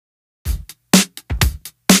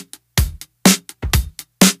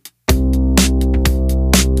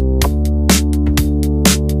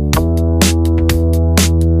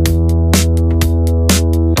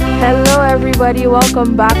everybody.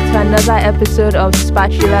 Welcome back to another episode of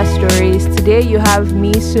Spatula Stories. Today you have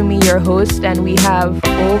me, Sumi, your host, and we have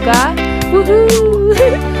Olga.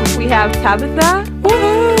 Woohoo! We have Tabitha.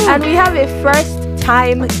 Woohoo! And we have a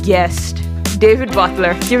first-time guest, David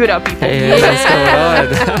Butler. Give it up, people. Hey, what's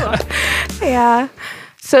going on? Yeah.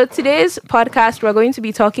 So today's podcast, we're going to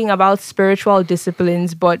be talking about spiritual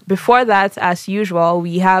disciplines. But before that, as usual,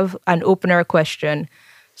 we have an opener question.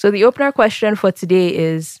 So the opener question for today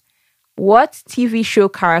is, what TV show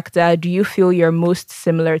character do you feel you're most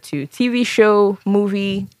similar to? TV show,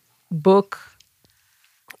 movie, book?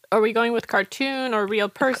 Are we going with cartoon or real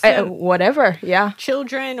person? Whatever, yeah.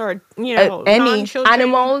 Children or, any non-children?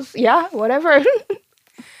 Animals, yeah, whatever.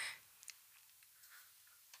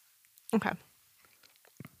 Okay.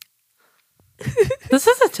 This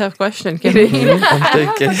is a tough question. I'm thinking. I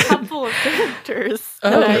have a couple of characters.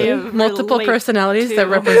 Multiple personalities that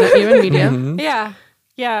represent you in media. Mm-hmm. Yeah.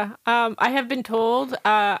 I have been told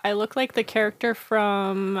I look like the character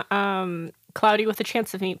from Cloudy with a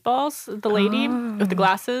Chance of Meatballs, the lady with the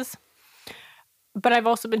glasses. But I've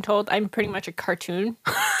also been told I'm pretty much a cartoon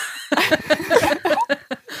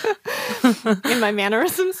in my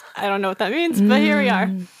mannerisms. I don't know what that means, but here we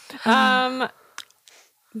are.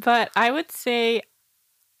 But I would say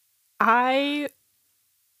I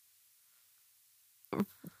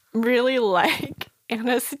really like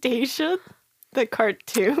Anastasia, the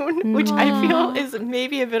cartoon, which I feel is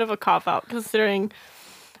maybe a bit of a cop-out considering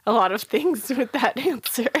a lot of things with that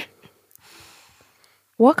answer.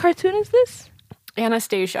 What cartoon is this?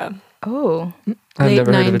 Anastasia. Oh. I've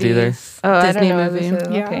never heard of it either. Oh, Disney I don't know.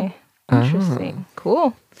 movie. Yeah. Okay. Interesting.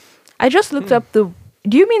 Cool. I just looked up the...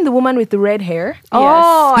 Do you mean the woman with the red hair? Yes.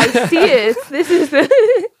 Oh, I see it. This is the...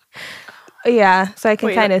 Yeah, so I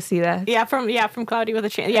can kind of see that. Yeah, from Cloudy with a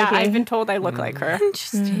Chance. Yeah, Okay. I've been told I look like her.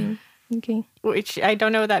 Interesting. Okay. Which I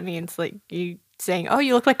don't know what that means. Like you saying, "Oh,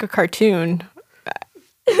 you look like a cartoon."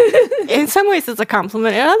 In some ways, it's a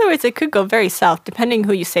compliment. In other ways, it could go very south, depending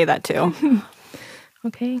who you say that to.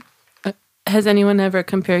 Okay. Has anyone ever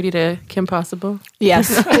compared you to Kim Possible? Yes,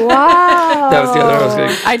 Wow. That was the other one I was going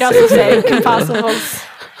to I'd also say Kim Possible's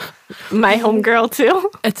my homegirl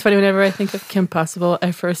too. It's funny, whenever I think of Kim Possible,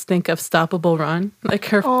 I first think of Stoppable Ron. Like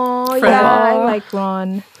her Oh, friend. yeah, I like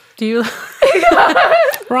Ron. Do you?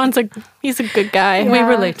 He's a good guy. We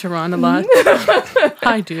relate to Ron a lot.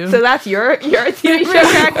 I do. So that's your TV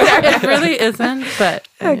show character? It really isn't, but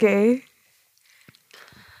Okay.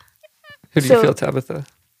 Who do you feel, Tabitha?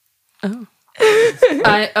 oh.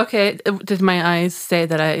 Okay. Did my eyes say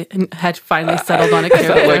that I had finally settled on a I felt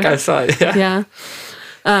character? like I saw it. Yeah.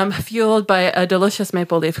 Fueled by a delicious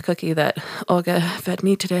maple leaf cookie that Olga fed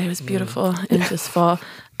me today. It was beautiful and just fall.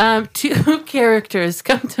 Two characters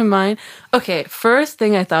come to mind. Okay, first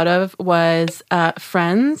thing I thought of was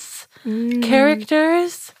Friends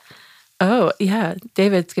characters. Oh, yeah.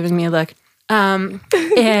 David's giving me a look.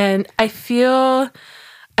 And I feel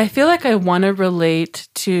like I want to relate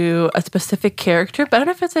to a specific character, but I don't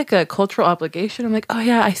know if it's like a cultural obligation. I'm like, oh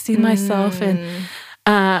yeah, I see myself in,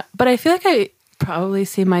 but I feel like I probably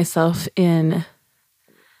see myself in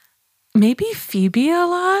maybe Phoebe a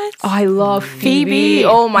lot. Oh, I love Phoebe.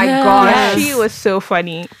 Oh my gosh. Yes. She was so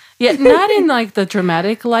funny. Yeah, not in like the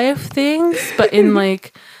dramatic life things, but in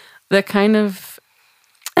like the kind of,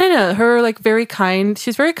 I don't know, her like very kind.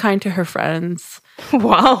 She's very kind to her friends.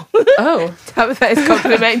 Wow. Oh. Tabitha is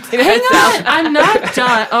complimenting Hang herself. on, I'm not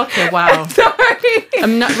done. Okay, wow. Sorry.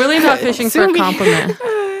 I'm not fishing for a compliment.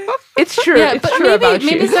 It's true. Yeah, it's but true about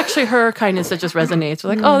maybe you. it's actually her kindness that just resonates.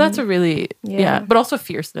 We're like, oh, that's a really, Yeah. but also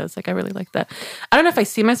fierceness. Like, I really like that. I don't know if I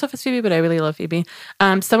see myself as Phoebe, but I really love Phoebe.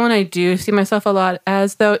 Someone I do see myself a lot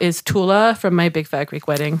as, though, is Tula from My Big Fat Greek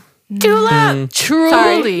Wedding. Tula. Truly.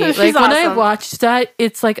 Sorry. Like, She's when I awesome. watched that,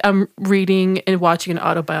 it's like I'm reading and watching an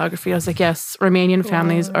autobiography. I was like, yes, Romanian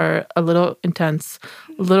families are a little intense,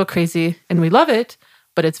 a little crazy, and we love it,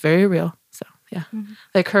 but it's very real. So, yeah.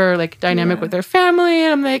 Like her like dynamic with her family,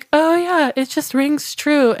 and I'm like, oh yeah, it just rings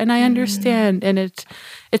true, and I understand. And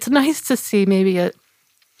it's nice to see maybe a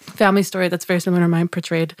family story that's very similar to mine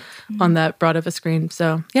portrayed on that broad of a screen.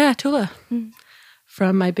 So, yeah, Tula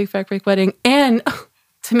from My Big Fat Greek Wedding. And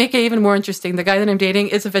to make it even more interesting, the guy that I'm dating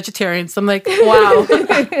is a vegetarian. So I'm like, wow,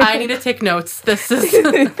 I need to take notes. This is,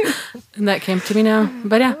 and that came to me now.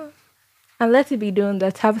 But yeah. And let it be known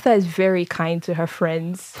that Tabitha is very kind to her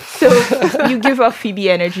friends. So you give off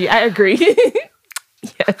Phoebe energy. I agree.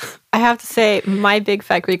 Yes. I have to say, My Big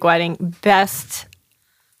Fat Greek Wedding, best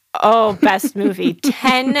movie.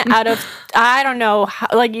 10 out of, I don't know,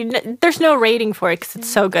 there's no rating for it because it's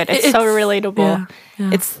so good. It's so relatable.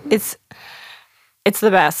 Yeah. It's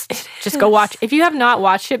the best. Just go watch. If you have not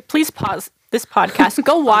watched it, please pause this podcast,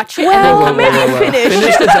 go watch it and then come back.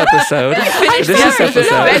 Finish this episode. Finish this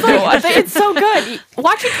episode. No, it's so good.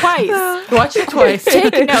 Watch it twice. Watch it twice.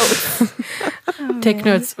 Take notes. Take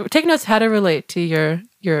notes. Take notes how to relate to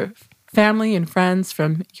your family and friends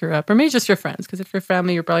from Europe, or maybe just your friends, because if you're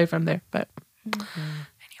family, you're probably from there. But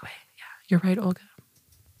anyway, yeah, you're right, Olga.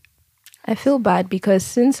 I feel bad because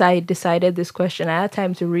since I decided this question, I had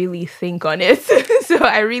time to really think on it. So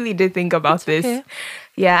I really did think about this. Okay.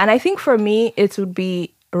 Yeah, and I think for me, it would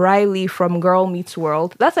be Riley from Girl Meets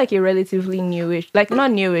World. That's like a relatively newish, like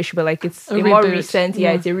not newish, but like it's a more reboot. recent.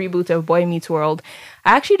 Yeah, it's a reboot of Boy Meets World.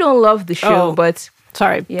 I actually don't love the show, but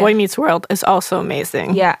Sorry, Yeah. Boy Meets World is also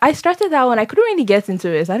amazing. yeah, I started that one. I couldn't really get into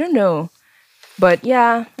it. I don't know. But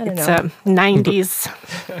yeah, I don't It's know. 90s.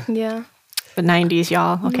 Yeah. The 90s,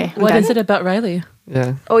 y'all. Okay. What is it about Riley?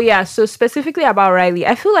 Yeah. Oh yeah, so specifically about Riley,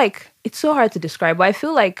 I feel like it's so hard to describe, but I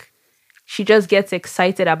feel like she just gets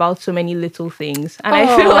excited about so many little things. And I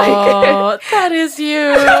feel like Oh, that is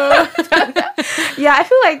you. yeah, I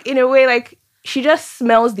feel like in a way like she just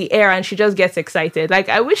smells the air and she just gets excited. Like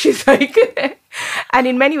I wish it's like and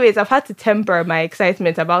in many ways I've had to temper my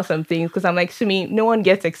excitement about some things because I'm like, Sumi, no one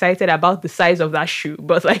gets excited about the size of that shoe,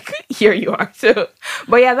 but like here you are. So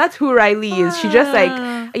but yeah, that's who Riley is. She just like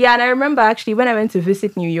yeah, and I remember actually when I went to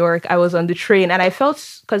visit New York, I was on the train and I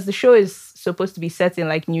felt because the show is supposed to be set in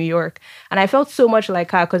like New York, and I felt so much like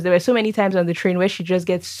her because there were so many times on the train where she just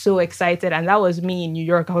gets so excited, and that was me in New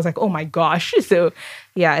York. I was like, oh my gosh. So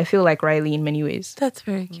yeah, I feel like Riley in many ways. That's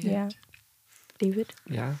very cute. Yeah. David?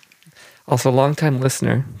 Yeah. Also, long-time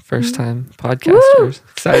listener, first-time podcasters.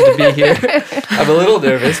 Excited to be here. I'm a little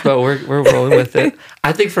nervous, but we're rolling with it.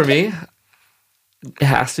 I think for me, it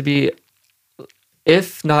has to be,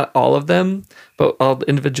 if not all of them, but I'll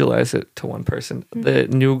individualize it to one person. The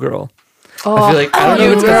New Girl. I feel like, I don't know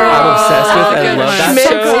if it's because I'm obsessed with it. I love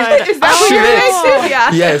that show. Is that what you're Schmitz. into?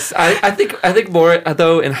 Yeah. Yes, I think more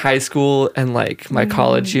though in high school and like my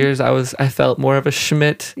college years, I felt more of a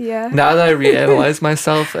Schmidt. Yeah. Now that I reanalyze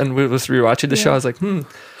myself and was rewatching the show, I was like,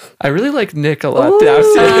 I really like Nick a lot now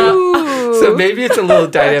too. So maybe it's a little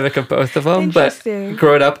dynamic of both of them. But Interesting.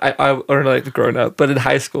 growing up, or like growing up, but in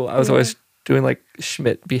high school, I was always doing like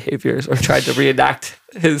Schmidt behaviors or tried to reenact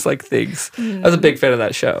his like things. I was a big fan of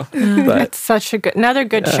that show. But It's such another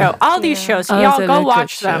good show. All these shows, Oh, y'all it's go a good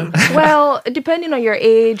watch show. them. Well, depending on your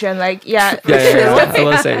age and like, yeah. yeah. I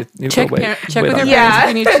will say, New Check, Girl, wait check with on your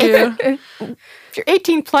Yeah. parents if you need to. If you're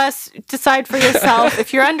 18 plus, decide for yourself.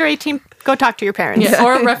 If you're under 18, go talk to your parents. Yeah,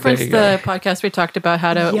 or reference There you the podcast we talked about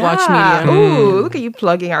how to watch Yeah. media. Ooh, look at you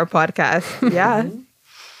plugging our podcast. Yeah.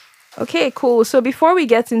 Okay, cool. So before we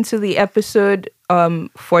get into the episode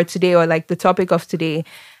for today, or like the topic of today,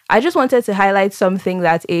 I just wanted to highlight something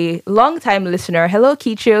that a longtime listener, hello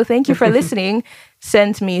Kicho, thank you for listening,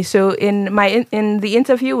 sent me. So in the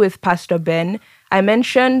interview with Pastor Ben, I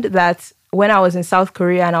mentioned that when I was in South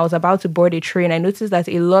Korea and I was about to board a train, I noticed that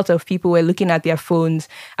a lot of people were looking at their phones,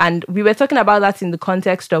 and we were talking about that in the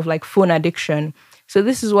context of like phone addiction. So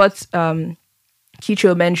this is what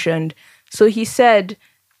Kicho mentioned. So he said,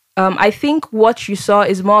 I think what you saw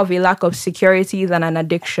is more of a lack of security than an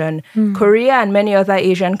addiction. Korea and many other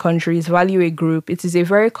Asian countries value a group. It is a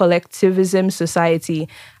very collectivism society.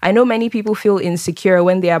 I know many people feel insecure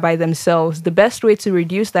when they are by themselves. The best way to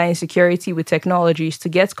reduce that insecurity with technology is to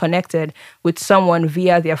get connected with someone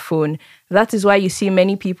via their phone. That is why you see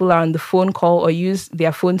many people are on the phone call or use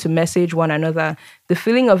their phone to message one another. The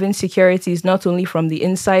feeling of insecurity is not only from the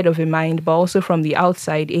inside of a mind, but also from the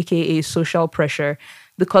outside, aka social pressure.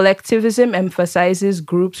 The collectivism emphasizes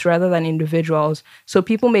groups rather than individuals, so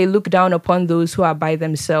people may look down upon those who are by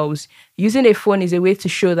themselves. Using a phone is a way to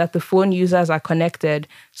show that the phone users are connected,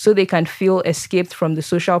 so they can feel escaped from the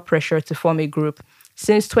social pressure to form a group.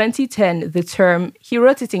 Since 2010, the term, he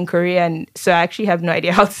wrote it in Korean, so I actually have no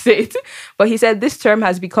idea how to say it, but he said this term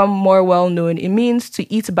has become more well-known. It means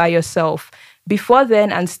to eat by yourself. Before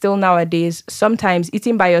then and still nowadays, sometimes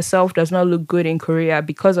eating by yourself does not look good in Korea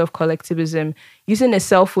because of collectivism. Using a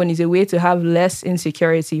cell phone is a way to have less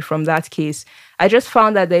insecurity from that case. I just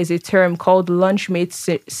found that there is a term called lunchmate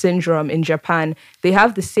syndrome in Japan. They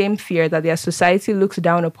have the same fear that their society looks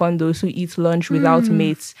down upon those who eat lunch without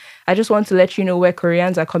mates. I just want to let you know where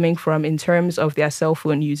Koreans are coming from in terms of their cell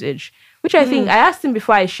phone usage. Which I think, I asked him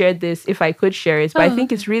before I shared this if I could share it, but I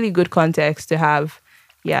think it's really good context to have.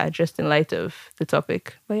 Yeah, just in light of the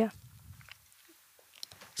topic. But yeah.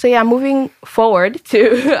 So yeah, moving forward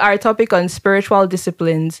to our topic on spiritual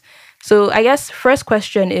disciplines. So I guess first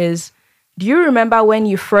question is, do you remember when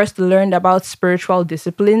you first learned about spiritual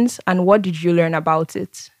disciplines and what did you learn about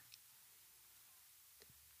it?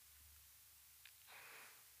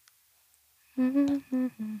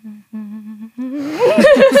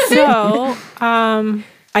 So,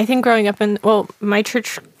 I think growing up my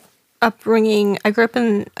church upbringing, I grew up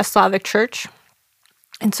in a Slavic church.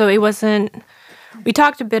 And so we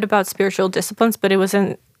talked a bit about spiritual disciplines, but it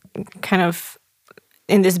wasn't kind of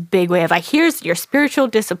in this big way of like, here's your spiritual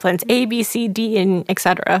disciplines, A, B, C, D, and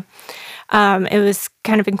etc. It was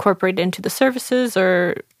kind of incorporated into the services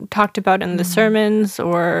or talked about in the sermons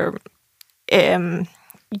or,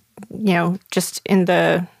 just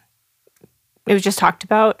it was just talked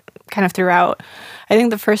about kind of throughout. I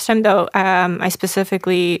think the first time, though, I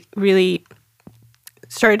specifically really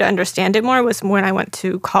started to understand it more was when I went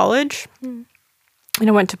to college. And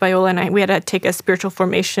I went to Biola, and we had to take a spiritual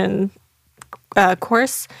formation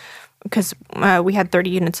course because we had 30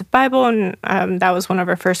 units of Bible, and that was one of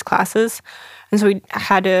our first classes. And so we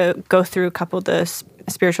had to go through a couple of the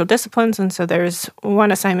spiritual disciplines. And so there's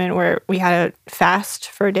one assignment where we had to fast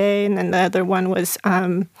for a day, and then the other one was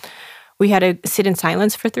we had to sit in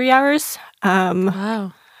silence for 3 hours.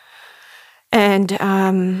 Wow. And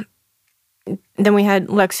then we had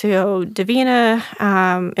Lectio Divina.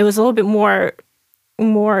 It was a little bit more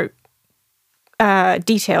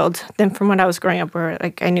detailed than from when I was growing up, where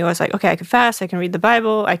like I knew I was like, okay, I can fast, I can read the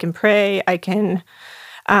Bible, I can pray, I can,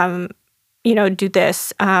 do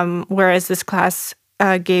this. Whereas this class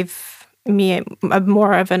gave me a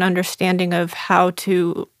more of an understanding of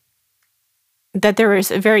that there was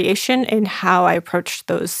a variation in how I approached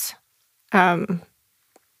those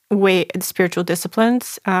spiritual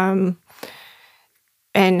disciplines.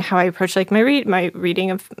 And how I approach like my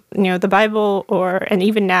reading of the Bible, and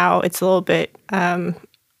even now it's a little bit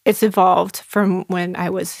it's evolved from when I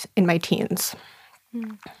was in my teens.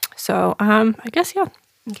 So I guess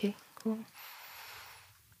Okay, cool.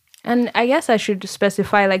 And I guess I should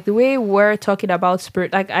specify like the way we're talking about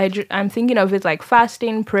spirit. Like I'm thinking of it like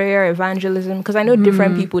fasting, prayer, evangelism, because I know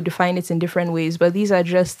different people define it in different ways. But these are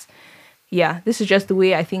just this is just the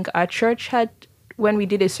way I think our church had. When we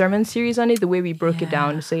did a sermon series on it, the way we broke it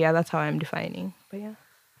down. So that's how I'm defining. But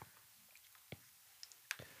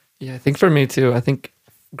Yeah, I think for me too, I think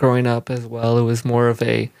growing up as well, it was more of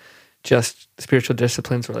a just spiritual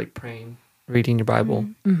disciplines or like praying, reading your Bible,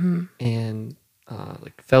 and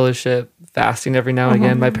like fellowship, fasting every now and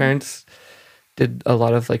again. My parents did a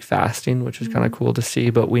lot of like fasting, which was kind of cool to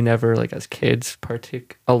see, but we never like as kids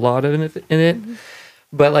partake a lot in it.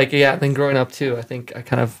 But like, then growing up too, I think I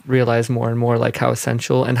kind of realized more and more like how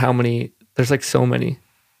essential and how many, there's like so many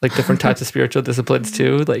like different types of spiritual disciplines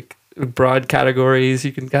too, like broad categories,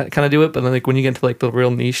 you can kind of do it. But then like when you get into like the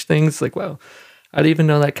real niche things, like, wow, I didn't even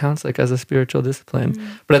know that counts like as a spiritual discipline.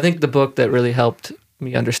 But I think the book that really helped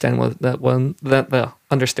me understand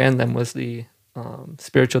understand them was the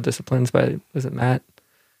Spiritual Disciplines by, was it Matt?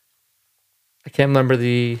 I can't remember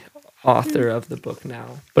the author of the book now,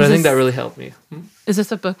 but I think that really helped me. Is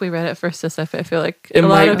this a book we read at First SF? I feel like it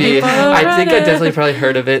might be. I think I definitely probably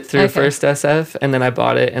heard of it through First SF, and then I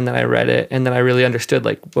bought it, and then I read it, and then I really understood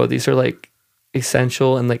like, whoa, these are like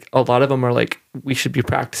essential, and like a lot of them are like we should be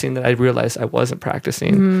practicing that I realized I wasn't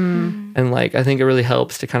practicing, and like I think it really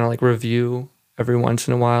helps to kind of like review every once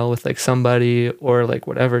in a while with like somebody or like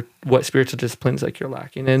what spiritual disciplines like you're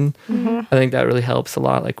lacking in. I think that really helps a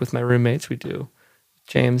lot. Like with my roommates, we do.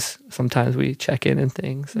 James, sometimes we check in and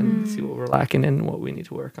things and see what we're lacking in and what we need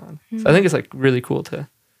to work on. So I think it's like really cool that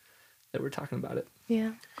we're talking about it.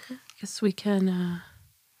 Yeah. I guess we can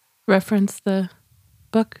reference the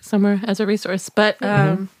book somewhere as a resource. But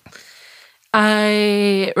I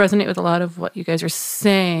resonate with a lot of what you guys are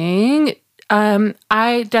saying.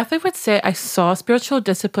 I definitely would say I saw spiritual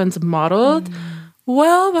disciplines modeled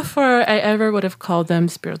well before I ever would have called them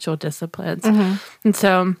spiritual disciplines. And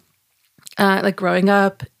so like growing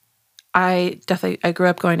up, I grew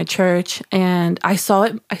up going to church, and I saw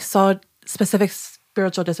specific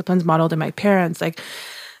spiritual disciplines modeled in my parents. Like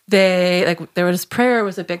there was prayer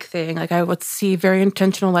was a big thing. Like I would see very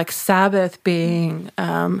intentional like Sabbath being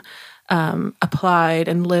applied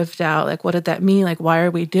and lived out. Like what did that mean? Like why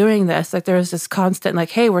are we doing this? Like there was this constant like,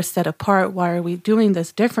 hey, we're set apart. Why are we doing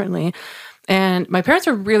this differently? And my parents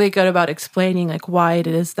were really good about explaining like why it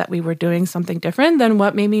is that we were doing something different than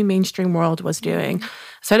what maybe mainstream world was doing.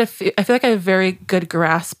 So I feel like I have a very good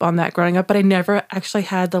grasp on that growing up, but I never actually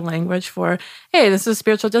had the language for, hey, this is a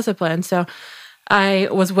spiritual discipline. So I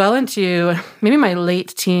was well into maybe my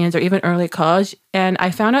late teens or even early college, and I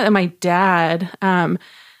found out that my dad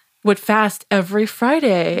would fast every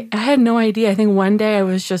Friday. I had no idea. I think one day I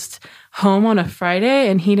was just home on a Friday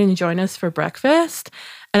and he didn't join us for breakfast.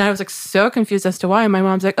 And I was like so confused as to why. And my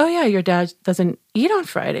mom's like, oh yeah, your dad doesn't eat on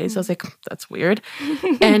Fridays. I was like, that's weird.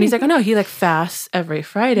 And he's like, oh no, he like fasts every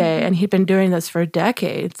Friday. And he'd been doing this for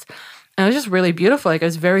decades. And it was just really beautiful. Like I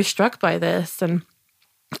was very struck by this. And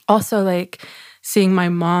also like seeing my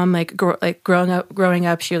mom like growing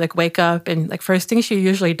up, she would like wake up and like first thing she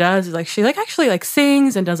usually does is like she like actually like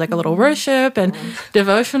sings and does like a little worship and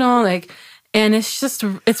devotional like. And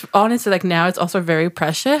it's honestly like now it's also very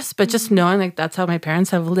precious, but just knowing like that's how my parents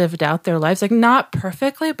have lived out their lives, like not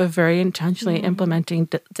perfectly, but very intentionally implementing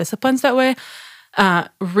disciplines that way.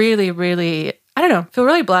 Really, really, I don't know, feel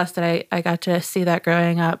really blessed that I got to see that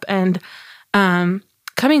growing up. And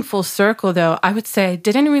coming full circle though, I would say I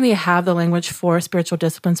didn't really have the language for spiritual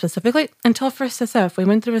discipline specifically until First SF. We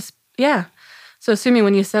went through So assuming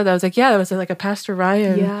when you said that, I was like, yeah, that was like a Pastor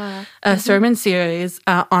Ryan sermon series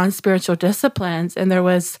on spiritual disciplines. And there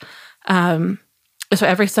was, so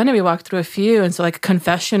every Sunday we walked through a few. And so like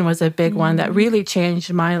confession was a big one that really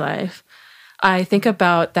changed my life. I think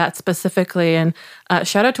about that specifically. And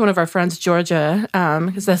shout out to one of our friends, Georgia,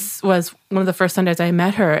 because this was one of the first Sundays I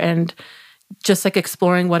met her. And just like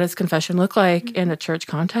exploring what does confession look like in a church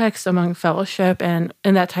context among fellowship and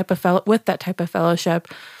in that type of with that type of fellowship.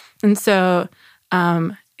 And so,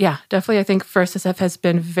 definitely I think First SF has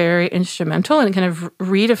been very instrumental in kind of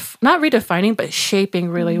not redefining, but shaping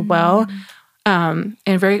really well, and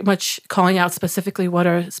very much calling out specifically what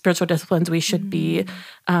are spiritual disciplines we should be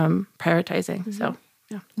prioritizing. So,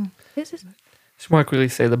 yeah. Just want to quickly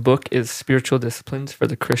say the book is Spiritual Disciplines for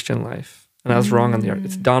the Christian Life. And I was wrong on the art.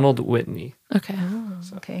 It's Donald Whitney. Okay.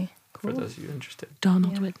 Okay, cool. For those of you interested.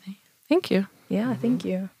 Donald Whitney. Thank you. Yeah, thank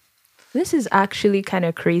you. This is actually kind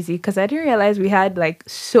of crazy because I didn't realize we had like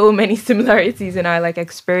so many similarities in our like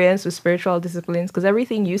experience with spiritual disciplines because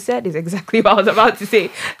everything you said is exactly what I was about to say.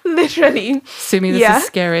 Literally. Sumi, this is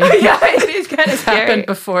scary. Yeah, it is kind of scary. Happened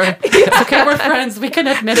before. It's okay, we're friends. We can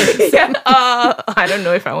admit it. Yeah. I don't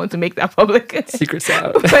know if I want to make that public. Secret's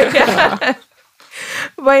out.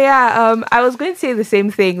 But yeah, I was going to say the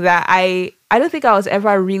same thing that I don't think I was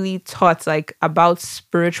ever really taught like about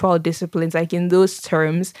spiritual disciplines like in those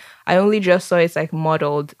terms. I only just saw it like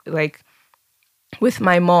modeled like with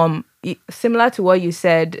my mom, similar to what you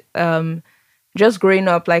said. Just growing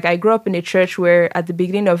up, like I grew up in a church where at the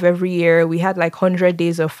beginning of every year we had like 100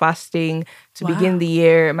 days of fasting to begin the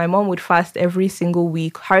year. My mom would fast every single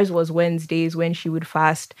week. Hers was Wednesdays when she would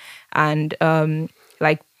fast, and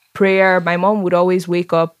like prayer. My mom would always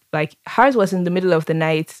wake up, like hers was in the middle of the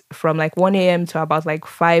night from like 1 a.m. to about like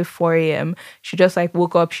 4 a.m. She just like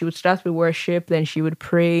woke up, she would start with worship, then she would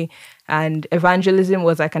pray, and evangelism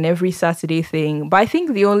was like an every Saturday thing. But I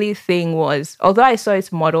think the only thing was, although I saw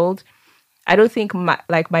it modeled, I don't think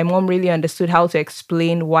my mom really understood how to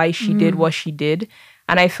explain why she did what she did.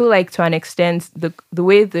 And I feel like to an extent, the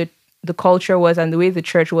way the culture was and the way the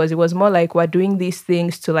church was, it was more like we're doing these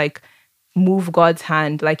things to like move God's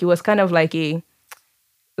hand. Like it was kind of like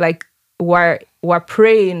we're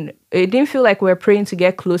praying. It didn't feel like we're praying to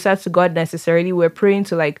get closer to God necessarily. We're praying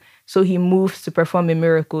to like, so he moves to perform a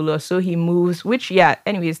miracle, or so he moves, which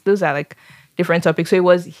anyways, those are like different topics. So it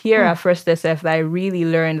was here at First SF that I really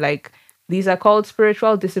learned like these are called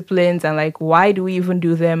spiritual disciplines and like why do we even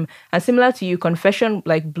do them? And similar to you, confession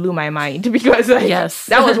like blew my mind because like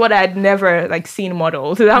that was what I had never like seen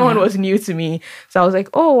modeled. So that one was new to me. So I was like,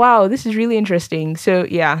 oh wow, this is really interesting. So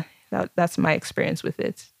yeah, that's my experience with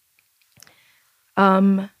it.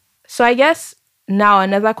 So I guess now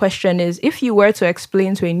another question is, if you were to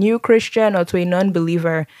explain to a new Christian or to a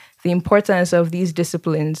non-believer the importance of these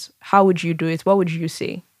disciplines, how would you do it? What would you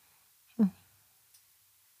say?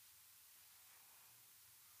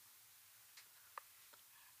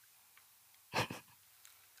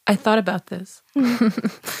 I thought about this.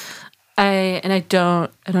 I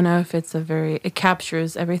don't know if it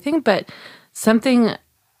captures everything, but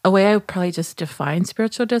a way I would probably just define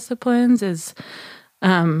spiritual disciplines is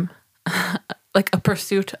like a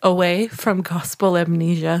pursuit away from gospel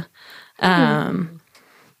amnesia. So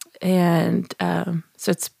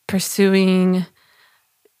it's pursuing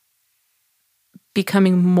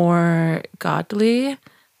becoming more godly,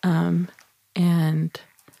 and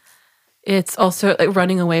it's also like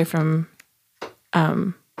running away from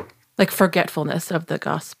like forgetfulness of the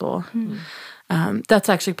gospel. That's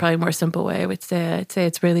actually probably a more simple way. I'd say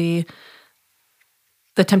it's really,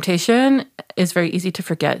 the temptation is very easy to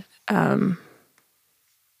forget.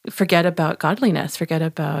 Forget about godliness, forget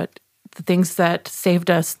about the things that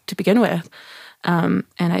saved us to begin with. And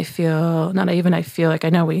I feel, not even I feel like I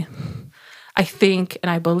know I think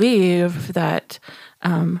and I believe that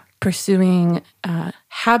pursuing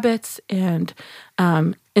habits and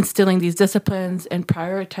instilling these disciplines and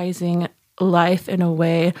prioritizing life in a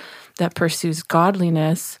way that pursues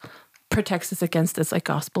godliness protects us against this like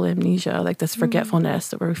gospel amnesia, like this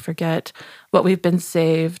forgetfulness where we forget what we've been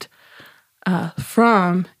saved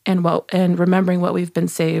from and remembering what we've been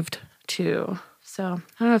saved to. So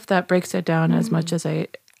I don't know if that breaks it down as much as I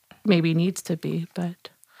maybe needs to be, but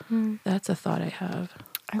that's a thought I have.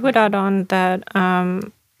 I would add on that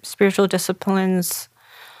spiritual disciplines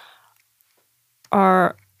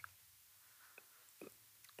are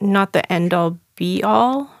not the end all be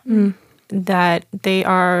all, that they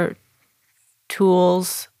are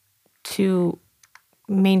tools to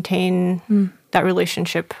maintain that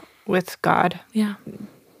relationship with God. Yeah.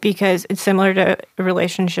 Because it's similar to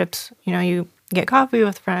relationships. You know, you get coffee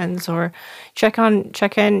with friends or check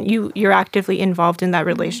in. You're actively involved in that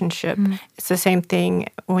relationship. It's the same thing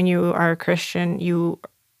when you are a Christian. You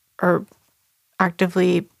are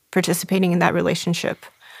actively participating in that relationship,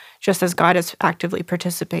 just as God is actively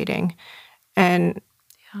participating. And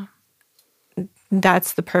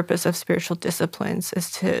that's the purpose of spiritual disciplines,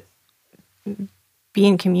 is to be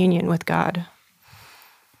in communion with God.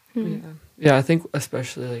 Yeah, I think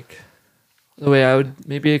especially like the way I would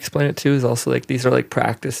maybe explain it too is also like these are like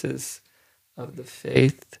practices of the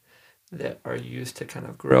faith that are used to kind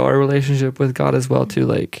of grow our relationship with God as well too.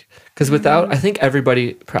 Like, because without, I think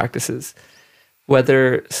everybody practices,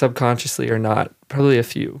 whether subconsciously or not, probably a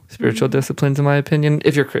few spiritual disciplines in my opinion,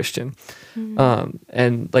 if you're Christian.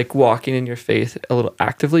 And like walking in your faith a little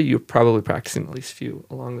actively, you're probably practicing at least a few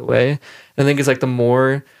along the way. And I think it's like the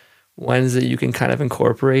more ones that you can kind of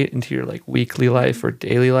incorporate into your like weekly life or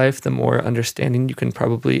daily life, the more understanding you can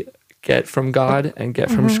probably get from God and get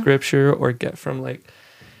from scripture or get from like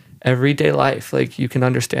everyday life. Like you can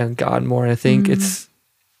understand God more. And I think it's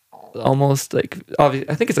almost like, obviously,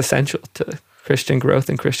 I think it's essential to Christian growth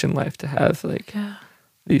and Christian life to have like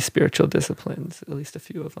these spiritual disciplines, at least a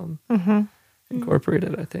few of them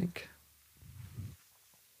incorporated, I think.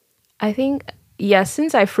 I think,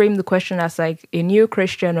 since I framed the question as like a new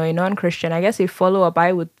Christian or a non-Christian, I guess a follow-up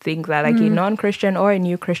I would think that like a non-Christian or a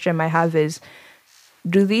new Christian might have is,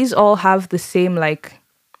 do these all have the same, like,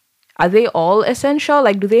 are they all essential?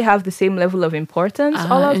 Like, do they have the same level of importance,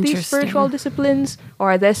 all of these spiritual disciplines?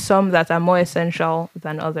 Or are there some that are more essential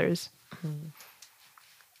than others?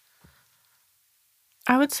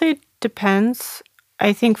 I would say it depends.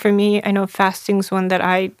 I think for me, I know fasting's one that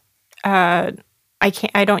I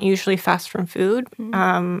don't usually fast from food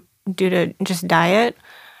due to just diet.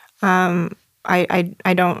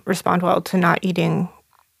 I don't respond well to not eating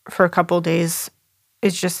for a couple of days.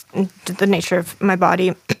 It's just the nature of my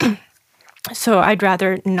body. So I'd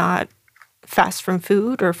rather not fast from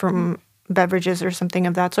food or from beverages or something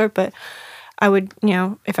of that sort. But I would,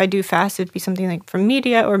 if I do fast, it'd be something like from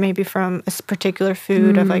media or maybe from a particular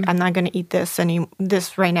food of like, I'm not going to eat this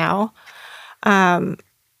right now. So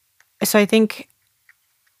I think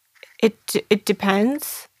it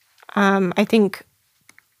depends. I think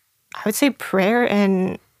I would say prayer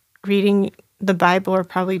and reading the Bible are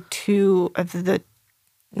probably two of the,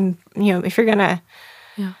 if you're going to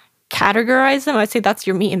categorize them, I'd say that's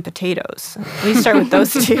your meat and potatoes. We start with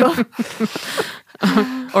those two.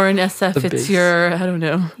 Or in SF, it's your, I don't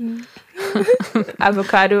know.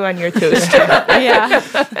 Avocado on your toast.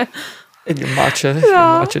 Yeah. And your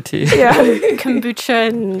matcha tea. Yeah.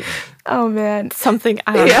 Kombucha and something,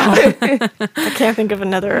 I don't know. I can't think of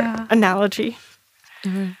another analogy.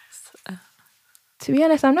 To be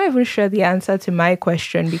honest, I'm not even sure the answer to my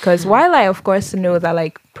question, because while I, of course, know that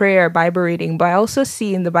like prayer, Bible reading, but I also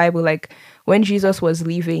see in the Bible, like when Jesus was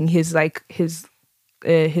leaving, his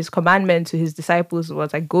commandment to his disciples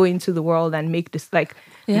was like, go into the world and make this, like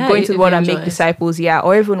go into the world and make disciples.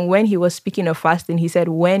 Or even when he was speaking of fasting, he said,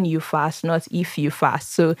 when you fast, not if you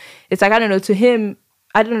fast. So it's like, I don't know, to him,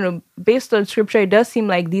 I don't know, based on scripture, it does seem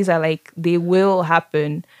like these are like, they will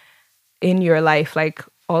happen in your life, like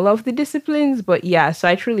all of the disciplines. But so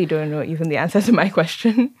I truly don't know even the answer to my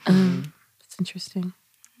question. It's interesting.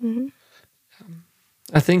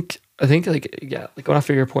 I think like going off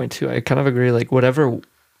of your point too, I kind of agree, like whatever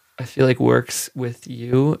I feel like works with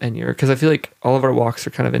you and because I feel like all of our walks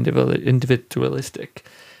are kind of individualistic,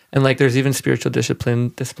 and like there's even spiritual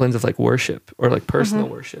disciplines of like worship or like personal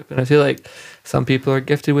worship, and I feel like some people are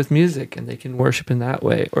gifted with music and they can worship in that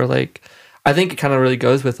way, or like I think it kind of really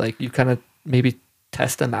goes with like you kind of maybe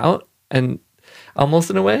test them out, and almost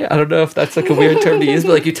in a way, I don't know if that's like a weird term to use,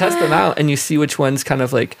 but like you test them out and you see which ones kind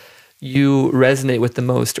of like you resonate with the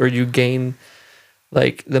most, or you gain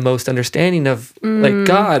like the most understanding of like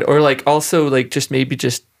God, or like also like just maybe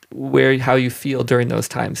just how you feel during those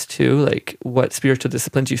times too, like what spiritual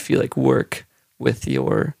disciplines you feel like work with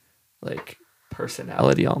your like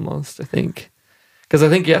personality almost, I think. Because I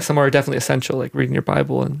think, some are definitely essential, like reading your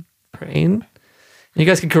Bible and praying. And you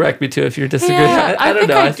guys can correct me too if you're disagreeing. Yeah, I don't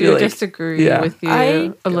know. I feel do like, disagree with you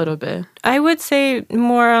a little bit. I would say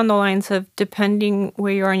more on the lines of depending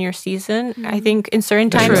where you are in your season. I think in certain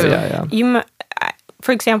times,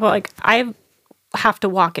 for example, like I have to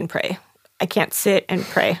walk and pray. I can't sit and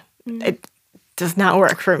pray. It does not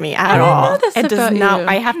work for me at all. It does not. You.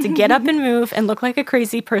 I have to get up and move and look like a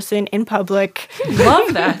crazy person in public.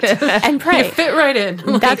 Love that. And pray. You fit right in.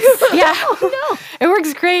 That's it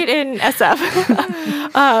works great in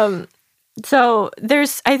SF. So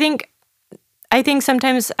there's, I think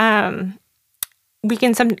sometimes we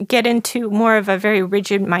can get into more of a very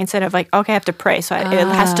rigid mindset of like, okay, I have to pray, so it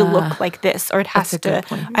has to look like this, or it has to.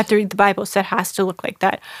 I have to read the Bible, so it has to look like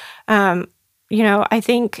that. I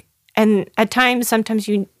think, and at times, sometimes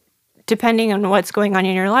you, depending on what's going on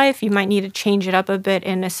in your life, you might need to change it up a bit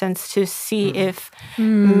in a sense to see if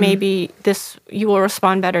maybe you will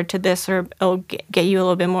respond better to this, or it'll get you a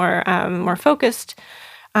little bit more focused.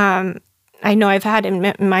 I know I've had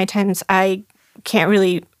in my times, I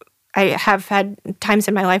have had times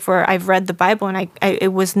in my life where I've read the Bible and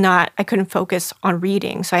I couldn't focus on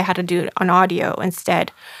reading, so I had to do it on audio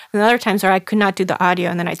instead. And other times where I could not do the audio,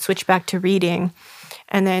 and then I'd switch back to reading,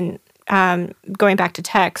 and then going back to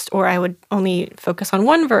text, or I would only focus on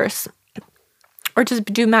one verse, or just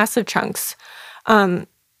do massive chunks,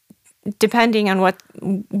 depending on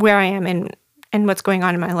where I am and what's going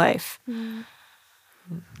on in my life.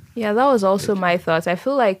 Yeah, that was also my thoughts. I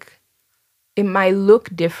feel like it might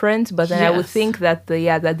look different, but then I would think that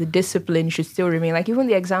the discipline should still remain. Like even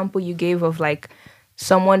the example you gave of like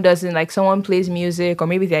someone plays music, or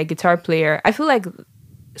maybe they're a guitar player. I feel like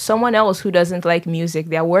someone else who doesn't like music,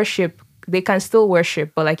 their worship, they can still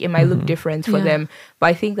worship, but like it might look different for them. But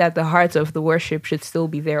I think that the heart of the worship should still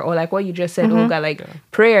be there. Or like what you just said, Olga, like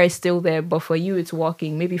prayer is still there, but for you it's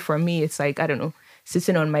walking. Maybe for me it's like, I don't know,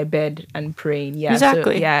 sitting on my bed and praying. Yeah,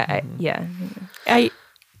 exactly. So, I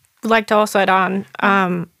like to also add on,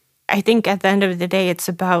 I think at the end of the day, it's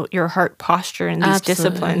about your heart posture in these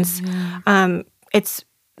disciplines. Yeah. It's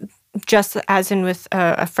just as in with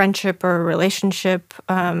a friendship or a relationship,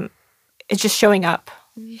 it's just showing up.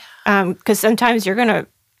 Because sometimes you're going to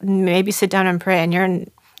maybe sit down and pray, and you're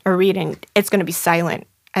in a reading, it's going to be silent.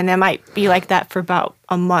 And it might be like that for about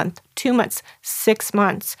a month, 2 months, 6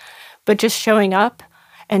 months. But just showing up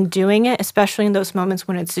and doing it, especially in those moments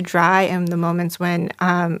when it's dry and the moments when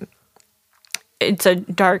it's a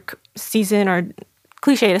dark season, or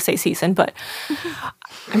cliche to say season, but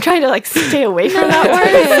I'm trying to like stay away from that word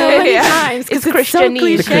so many times because it's so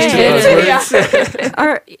cliche.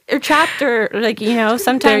 Or chapter, like,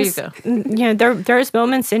 sometimes there you go. There's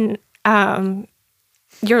moments in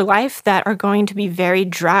your life that are going to be very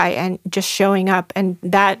dry, and just showing up, and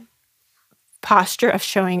that posture of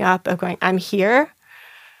showing up, of going, I'm here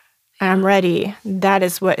and I'm ready. That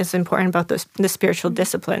is what is important about the spiritual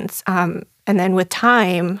disciplines. And then with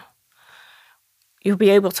time, you'll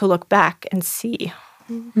be able to look back and see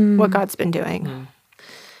what God's been doing.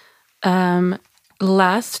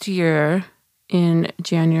 Last year in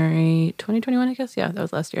January 2021, I guess. Yeah, that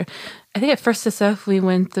was last year. I think at First SF, we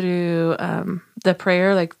went through the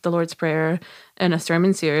prayer, like the Lord's Prayer, in a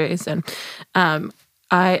sermon series. And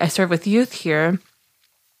I serve with youth here.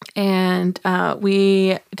 And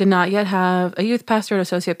we did not yet have a youth pastor, an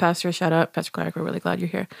associate pastor. Shout out, Pastor Clark. We're really glad you're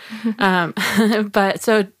here. But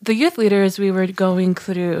so the youth leaders, we were going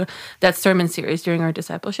through that sermon series during our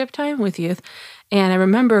discipleship time with youth. And I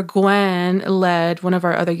remember Gwen led, one of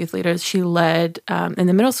our other youth leaders, she led in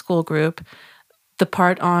the middle school group the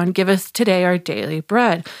part on Give Us Today Our Daily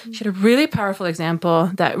Bread. She had a really powerful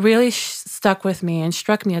example that really stuck with me and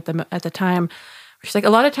struck me at the time. She's like,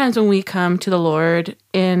 a lot of times when we come to the Lord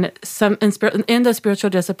in the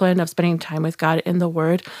spiritual discipline of spending time with God in the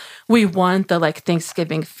Word, we want the like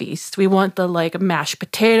Thanksgiving feast. We want the like mashed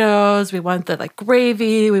potatoes. We want the like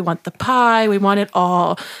gravy. We want the pie. We want it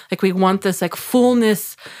all. Like we want this like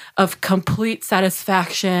fullness of complete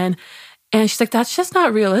satisfaction. And she's like, that's just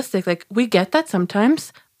not realistic. Like we get that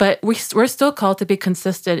sometimes, but we're still called to be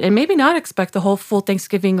consistent and maybe not expect the whole full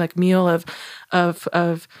Thanksgiving like meal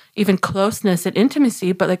of even closeness and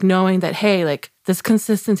intimacy, but like knowing that, hey, like this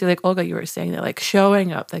consistency, like Olga, you were saying that, like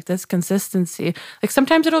showing up, like this consistency, like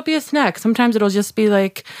sometimes it'll be a snack, sometimes it'll just be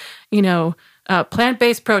like,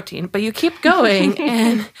 plant-based protein, but you keep going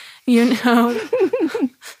and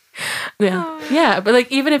but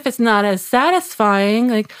like even if it's not as satisfying,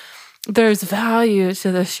 like there's value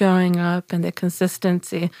to the showing up and the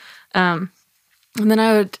consistency. And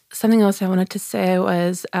then something else I wanted to say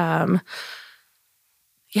was, that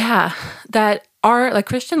our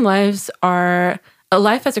Christian lives a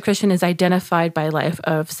life as a Christian is identified by a life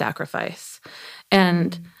of sacrifice.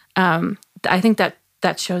 And I think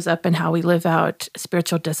that shows up in how we live out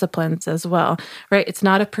spiritual disciplines as well, right? It's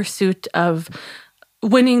not a pursuit of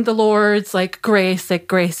winning the Lord's grace.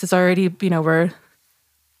 Grace is already,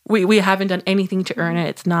 we haven't done anything to earn it.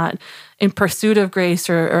 It's not in pursuit of grace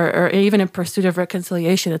or even in pursuit of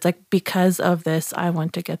reconciliation. It's because of this, I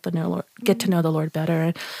want to get to know the Lord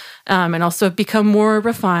better, and also become more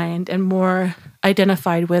refined and more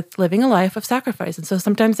identified with living a life of sacrifice. And so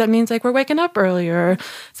sometimes that means we're waking up earlier.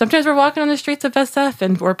 Sometimes we're walking on the streets of SF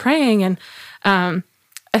and we're praying. And I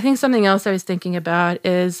think something else I was thinking about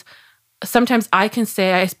is, sometimes I can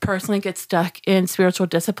say I personally get stuck in spiritual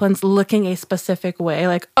disciplines looking a specific way,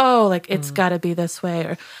 it's got to be this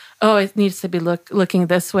way, or it needs to be looking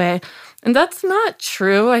this way. And that's not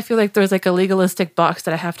true. I feel like there's a legalistic box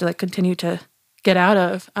that I have to continue to get out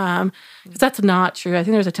of, because that's not true. I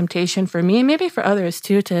think there's a temptation for me, and maybe for others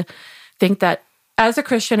too, to think that as a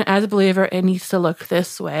Christian, as a believer, it needs to look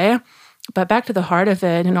this way. But back to the heart of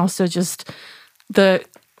it, and also just the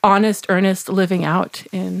honest, earnest living out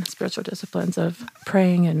in spiritual disciplines of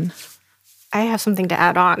praying. And I have something to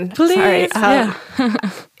add on. Please. Sorry. Yeah.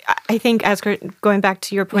 I think going back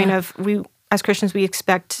to your point of as Christians, we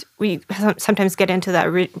sometimes get into that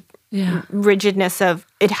rigidness of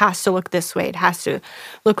it has to look this way. It has to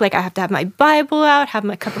look like I have to have my Bible out, have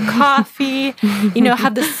my cup of coffee,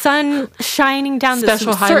 have the sun shining down this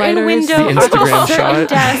certain window, the Instagram a certain shot.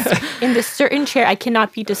 desk, in this certain chair. I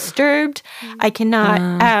cannot be disturbed. I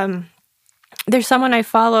cannot. There's someone I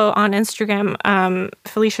follow on Instagram,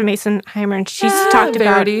 Felicia Mason-Heimer, and she's talked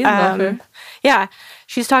about. Love her. Yeah,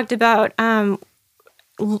 she's talked about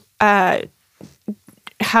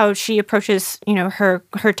how she approaches,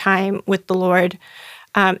 her time with the Lord,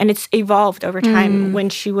 and it's evolved over time.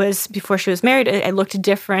 Before she was married, it looked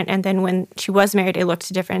different, and then when she was married, it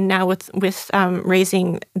looked different. Now with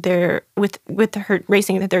raising their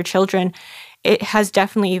children, it has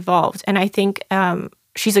definitely evolved, and I think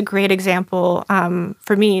she's a great example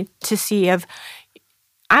for me to see of.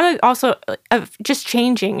 I'm also of just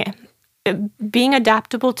changing, being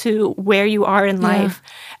adaptable to where you are in life.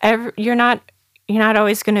 You're not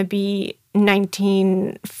always going to be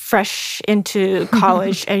 19, fresh into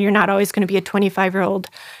college, and you're not always going to be a 25-year-old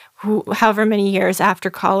who, however many years after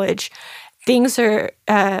college. Things are,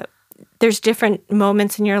 there's different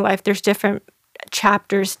moments in your life. There's different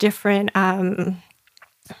chapters, different,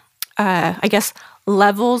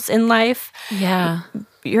 levels in life. Yeah.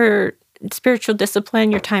 Your spiritual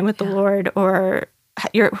discipline, your time with the Lord, or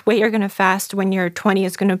your way you're going to fast when you're 20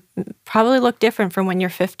 is going to probably look different from when you're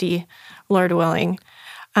 50, Lord willing.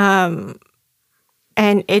 And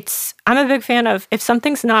I'm a big fan of, if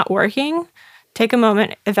something's not working, take a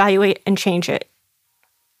moment, evaluate, and change it.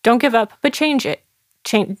 Don't give up, but change it.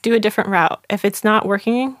 Do a different route. If it's not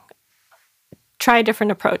working, try a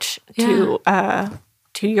different approach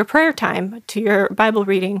to your prayer time, to your Bible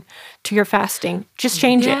reading, to your fasting. Just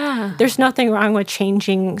change it. There's nothing wrong with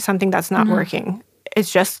changing something that's not working.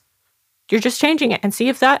 It's just, you're just changing it and see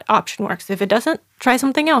if that option works. If it doesn't, try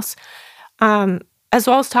something else. As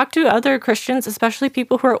well as talk to other Christians, especially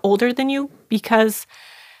people who are older than you, because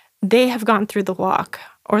they have gone through the walk,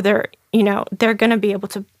 or they're going to be able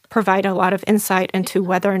to provide a lot of insight into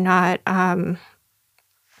whether or not,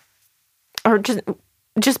 or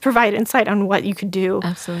just provide insight on what you could do.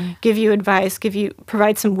 Absolutely. Give you advice,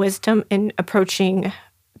 provide some wisdom in approaching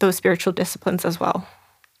those spiritual disciplines as well.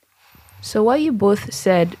 So what you both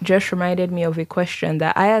said just reminded me of a question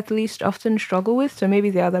that I at least often struggle with. So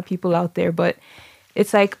maybe there are other people out there, but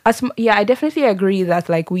it's I definitely agree that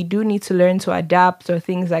we do need to learn to adapt or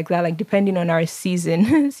things like that, depending on our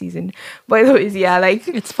season. By the way,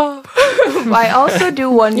 it's fall. But I also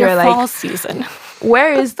do wonder, Your fall season.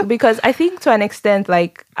 Because I think to an extent,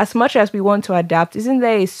 as much as we want to adapt, isn't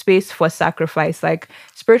there a space for sacrifice?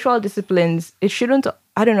 Spiritual disciplines, it shouldn't,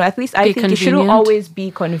 I don't know, at least I think it shouldn't always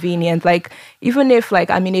be convenient. Even if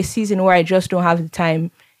I'm in a season where I just don't have the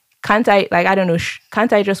time, can't I,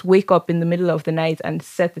 can't I just wake up in the middle of the night and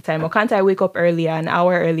set the time? Or can't I wake up earlier, an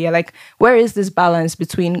hour earlier? Where is this balance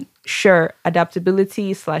between,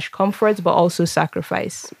 adaptability / comfort, but also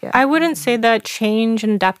sacrifice? Yeah. I wouldn't say that change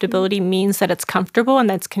and adaptability means that it's comfortable and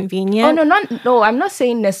that's convenient. No, I'm not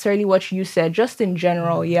saying necessarily what you said, just in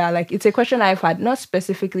general. Yeah, it's a question I've had, not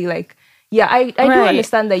specifically I do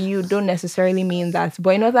understand that you don't necessarily mean that,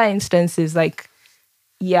 but in other instances,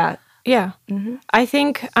 Yeah. I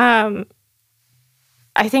think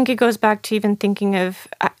it goes back to even thinking of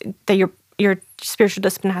that your spiritual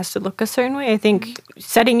discipline has to look a certain way. I think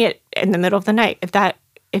setting it in the middle of the night, if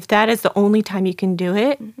that is the only time you can do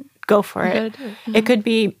it, go for it. It could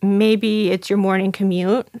be, maybe it's your morning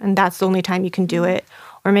commute and that's the only time you can do it.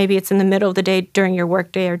 Or maybe it's in the middle of the day during your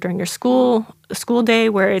work day or during your school day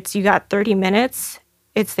where you got 30 minutes.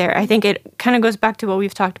 It's there. I think it kind of goes back to what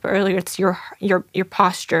we've talked about earlier. It's your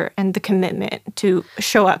posture and the commitment to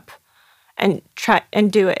show up and try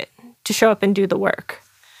and do it, to show up and do the work.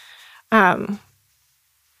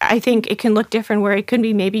 I think it can look different where it could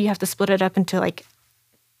be maybe you have to split it up into like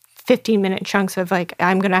 15-minute chunks of like,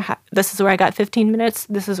 this is where I got 15 minutes.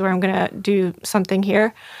 This is where I'm going to do something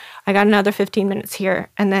here. I got another 15 minutes here,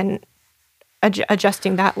 and then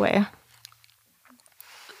adjusting that way.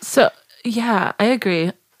 So, yeah, I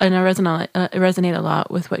agree. And I resonate a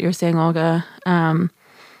lot with what you're saying, Olga. And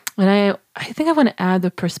I think I want to add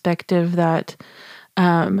the perspective that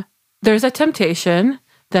there's a temptation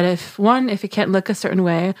that if it can't look a certain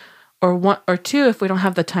way, or two, if we don't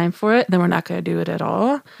have the time for it, then we're not going to do it at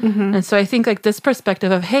all. And so I think like this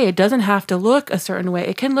perspective of, hey, it doesn't have to look a certain way.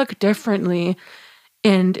 It can look differently,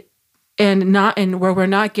 and not in where we're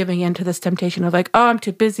not giving in to this temptation of like, oh, I'm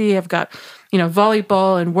too busy. I've got,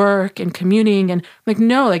 volleyball and work and commuting, and like,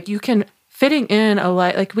 no, like you can fitting in a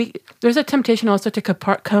life. Like there's a temptation also to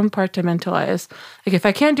compartmentalize. Like if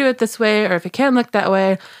I can't do it this way, or if it can't look that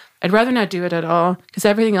way, I'd rather not do it at all because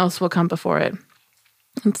everything else will come before it.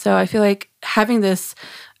 And so I feel like having this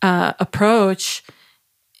approach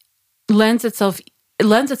lends itself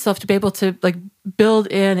to be able to like build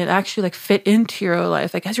in and actually like fit into your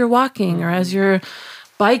life. Like as you're walking or as you're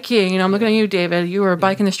biking, I'm looking at you, David, you were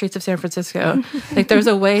biking the streets of San Francisco. Like there's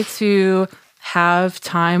a way to have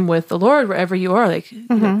time with the Lord wherever you are. Like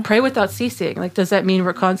pray without ceasing. Like, does that mean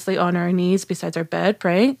we're constantly on our knees besides our bed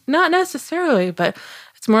praying? Not necessarily, but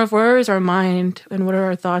it's more of where is our mind and what are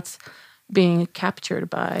our thoughts being captured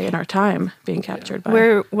by, and our time being captured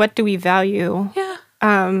by. What do we value? Yeah.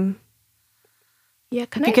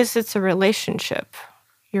 Because it's a relationship.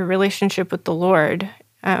 Your relationship with the Lord.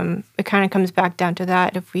 It kind of comes back down to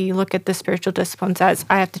that. If we look at the spiritual disciplines as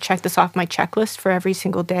I have to check this off my checklist for every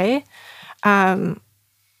single day, I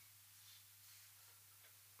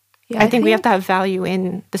think we have to have value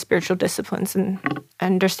in the spiritual disciplines and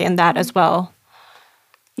understand that as well.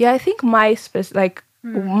 Yeah, I think my specific,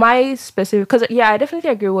 because I definitely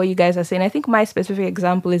agree with what you guys are saying. I think my specific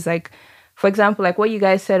example is like, for example, like what you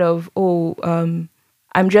guys said of,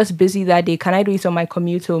 I'm just busy that day. Can I do it on my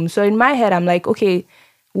commute home? So in my head, I'm like, okay,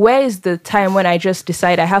 where is the time when I just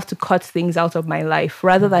decide I have to cut things out of my life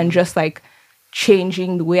rather than just like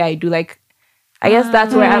changing the way I do? Like, I guess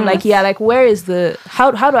that's where I'm like, like where is how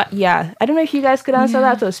do I, I don't know if you guys could answer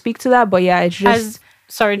that or speak to that, but it's just.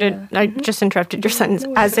 I just interrupted your sentence.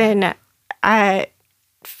 As in,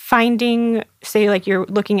 finding, say like you're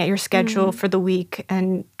looking at your schedule for the week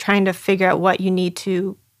and trying to figure out what you need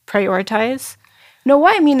to prioritize. No,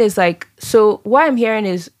 what I mean is like, so what I'm hearing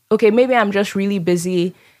is, okay, maybe I'm just really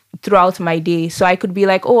busy throughout my day. So I could be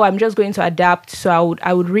like, oh, I'm just going to adapt. So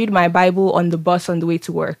I would read my Bible on the bus on the way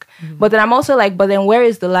to work. But then I'm also like, but then where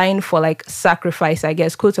is the line for like sacrifice, I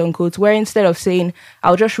guess, quote unquote, where instead of saying,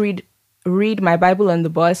 I'll just read my Bible on the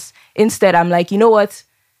bus, instead I'm like, you know what?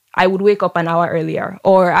 I would wake up an hour earlier,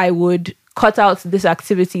 or I would cut out this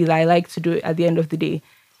activity that I like to do at the end of the day.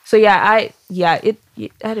 So I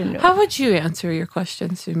don't know. How would you answer your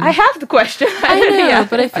question, Sumi? I have the question. I know,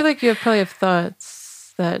 but I feel like you probably have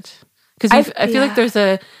thoughts that, because I feel like there's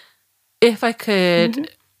if I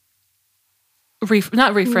could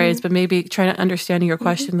not rephrase, but maybe try to understand your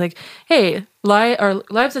question, like, hey, our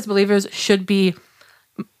lives as believers should be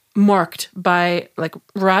marked by like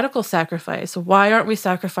radical sacrifice. Why aren't we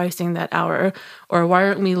sacrificing that hour, or why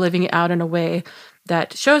aren't we living it out in a way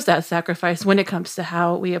that shows that sacrifice when it comes to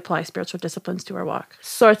how we apply spiritual disciplines to our walk?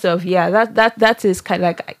 Sort of, that is kind of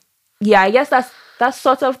like, I guess that's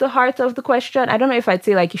sort of the heart of the question. I don't know if I'd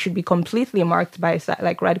say like you should be completely marked by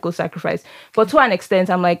like radical sacrifice, but to an extent,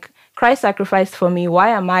 I'm like, Christ sacrificed for me. Why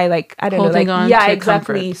am I like, I don't holding know, like, on to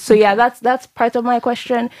exactly. Comfort. So that's part of my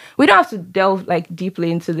question. We don't have to delve like deeply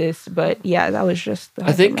into this, but that was just the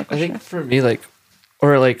heart of my question. I think for me, like,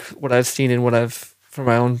 or like what I've seen and what I've from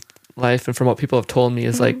my own life and from what people have told me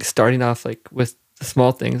is like starting off like with the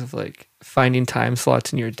small things of like finding time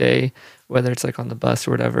slots in your day, whether it's like on the bus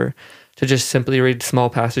or whatever, to just simply read small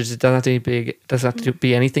passages. It doesn't have to be big. It doesn't have to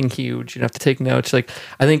be anything huge. You don't have to take notes. Like,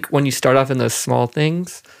 I think when you start off in those small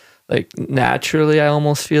things, like naturally, I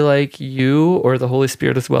almost feel like you, or the Holy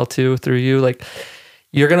Spirit as well too, through you, like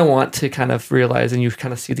you're going to want to kind of realize and you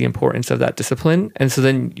kind of see the importance of that discipline. And so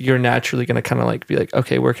then you're naturally going to kind of like be like,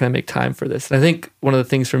 okay, where can I make time for this? And I think one of the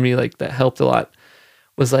things for me like that helped a lot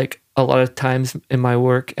was like a lot of times in my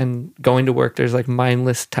work and going to work, there's like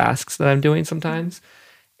mindless tasks that I'm doing sometimes.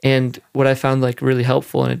 And what I found like really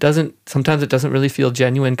helpful, and sometimes it doesn't really feel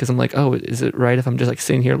genuine because I'm like, oh, is it right if I'm just like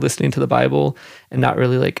sitting here listening to the Bible and not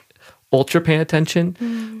really like ultra paying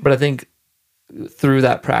attention? But I think through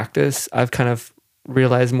that practice, I've kind of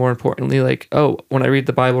realized more importantly, like, oh, when I read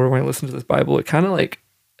the Bible or when I listen to this Bible, it kind of like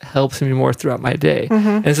helps me more throughout my day.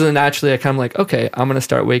 And so then naturally I kind of like, okay, I'm going to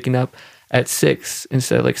start waking up at 6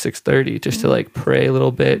 instead of like 6:30 just to like pray a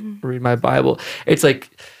little bit, read my Bible. It's like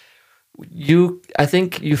I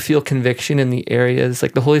think you feel conviction in the areas,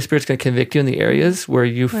 like the Holy Spirit's going to convict you in the areas where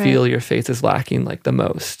you feel your faith is lacking like the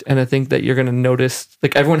most. And I think that you're going to notice,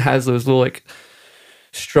 like everyone has those little like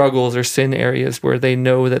struggles or sin areas where they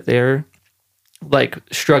know that they're like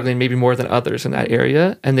struggling maybe more than others in that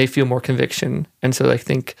area and they feel more conviction. And so I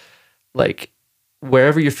think like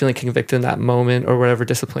wherever you're feeling convicted in that moment or whatever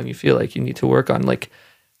discipline you feel like you need to work on, like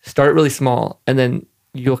start really small and then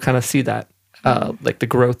you'll kind of see that like the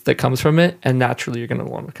growth that comes from it. And naturally you're going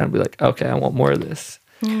to want to kind of be like, okay, I want more of this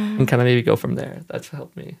and kind of maybe go from there. That's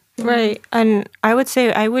helped me. Right. And I would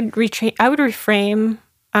say I would reframe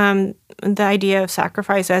the idea of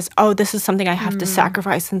sacrifice as, oh, this is something I have to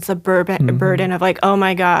sacrifice. And it's a burden of like, oh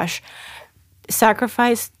my gosh.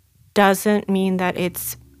 Sacrifice doesn't mean that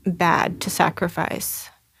it's bad to sacrifice.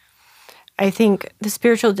 I think the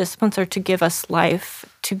spiritual disciplines are to give us life,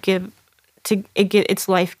 it's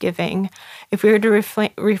life-giving. If we were to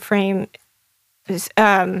reframe,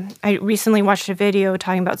 I recently watched a video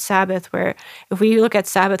talking about Sabbath, where if we look at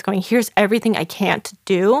Sabbath going, here's everything I can't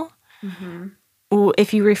do,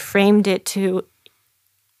 if you reframed it to,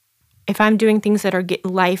 if I'm doing things that are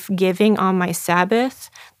life-giving on my Sabbath,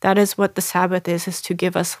 that is what the Sabbath is to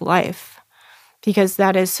give us life. Because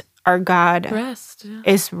that is our God. Rest.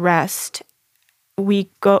 Is rest. We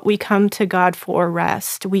come to God for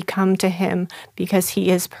rest. We come to Him because He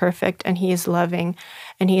is perfect and He is loving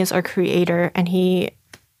and He is our Creator and He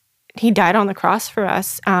died on the cross for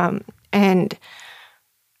us. And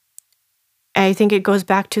I think it goes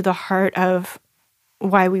back to the heart of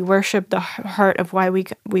why we worship, the heart of why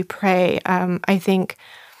we pray. I think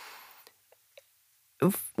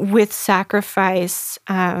with sacrifice,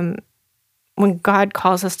 when God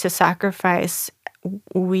calls us to sacrifice,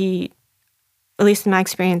 at least in my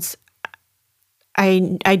experience,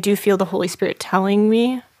 I do feel the Holy Spirit telling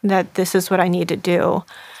me that this is what I need to do.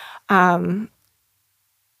 And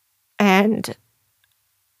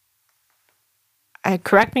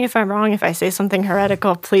correct me if I'm wrong. If I say something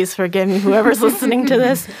heretical, please forgive me, whoever's listening to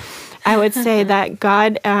this. I would say that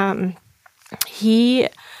God,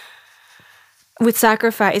 with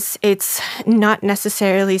sacrifice, it's not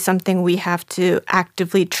necessarily something we have to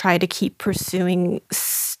actively try to keep pursuing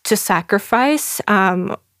to sacrifice.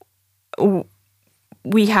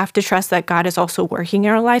 We have to trust that God is also working in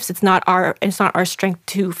our lives. It's not our strength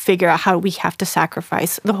to figure out how we have to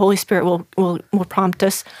sacrifice. The Holy Spirit will prompt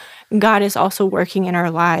us. God is also working in our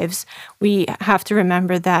lives. We have to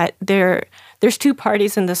remember that there's two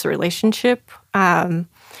parties in this relationship.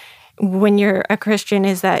 When you're a Christian,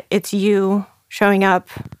 is that it's you showing up,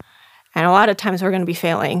 and a lot of times we're going to be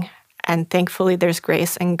failing. And thankfully, there's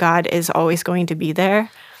grace, and God is always going to be there.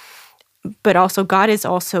 But also, God is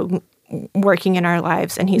also working in our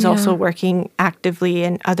lives, and He's also working actively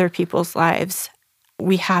in other people's lives.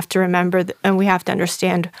 We have to remember, and we have to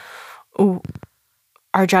understand,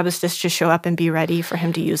 our job is just to show up and be ready for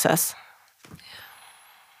Him to use us. I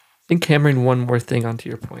think, Cameron, one more thing onto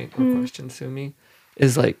your point or question, Sumi,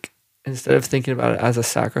 is like, instead of thinking about it as a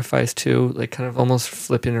sacrifice too, like kind of almost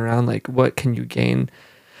flipping around, like what can you gain?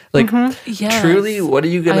 Like truly, what are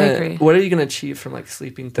you gonna achieve from like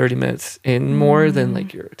sleeping 30 minutes in more than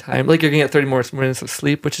like your time? Like you're gonna get 30 more minutes of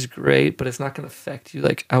sleep, which is great, but it's not gonna affect you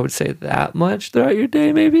like I would say that much throughout your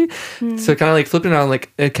day, maybe. So kind of like flipping around,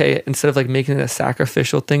 like, okay, instead of like making it a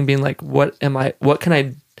sacrificial thing, being like, what can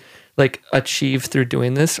I like achieve through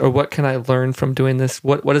doing this, or what can I learn from doing this?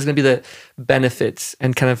 What is gonna be the benefits,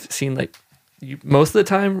 and kind of seeing like, most of the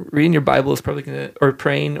time, reading your Bible is probably going to, or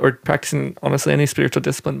praying or practicing, honestly, any spiritual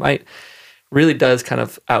discipline really does kind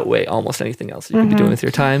of outweigh almost anything else you can be doing with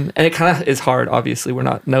your time. And it kind of is hard, obviously.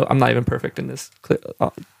 I'm not even perfect in this.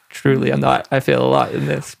 Truly, I'm not. I fail a lot in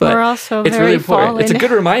this. But we're also it's very really important. fallen. It's a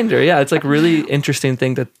good reminder. Yeah, it's like really interesting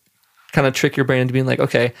thing to kind of trick your brain into being like,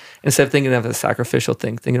 okay, instead of thinking of it as a sacrificial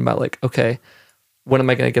thing, thinking about like, okay, what am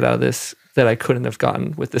I going to get out of this that I couldn't have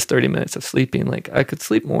gotten with this 30 minutes of sleeping? Like I could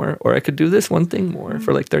sleep more, or I could do this one thing more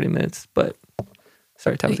for like 30 minutes, but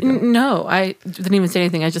Sorry, time to go. No, I didn't even say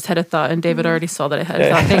anything. I just had a thought, and David already saw that I had a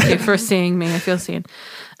thought. Thank you for seeing me. I feel seen.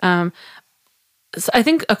 So I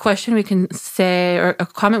think a question we can say, or a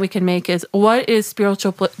comment we can make, is what is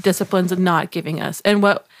spiritual disciplines not giving us? And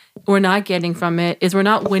what we're not getting from it is we're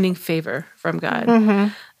not winning favor from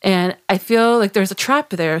God. And I feel like there's a trap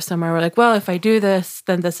there somewhere. We're like, well, if I do this,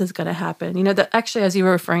 then this is going to happen. You know, that actually, as you were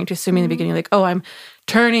referring to, Sumi, in the beginning, like, oh, I'm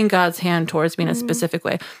turning God's hand towards me in a specific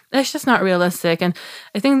way. That's just not realistic. And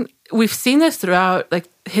I think we've seen this throughout, like,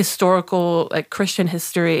 historical, like, Christian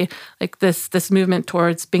history, like this movement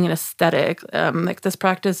towards being an aesthetic, like this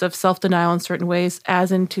practice of self-denial in certain ways,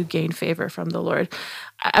 as in to gain favor from the Lord.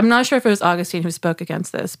 I'm not sure if it was Augustine who spoke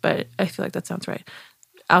against this, but I feel like that sounds right.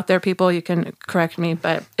 Out there, people, you can correct me,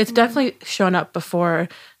 but it's definitely shown up before.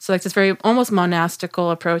 So like this very almost monastical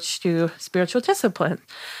approach to spiritual discipline,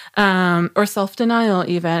 or self-denial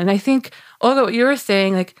even. And I think, Olga, what you were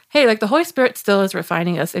saying, like, hey, like the Holy Spirit still is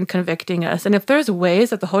refining us and convicting us. And if there's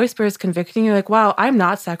ways that the Holy Spirit is convicting you, like, wow, I'm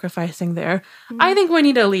not sacrificing there, I think we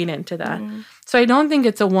need to lean into that. So I don't think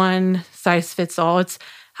it's a one size fits all. It's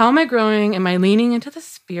how am I growing? Am I leaning into the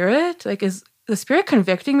Spirit? Like, is the Spirit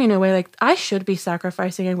convicting me in a way like I should be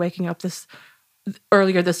sacrificing and waking up this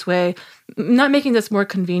earlier this way, not making this more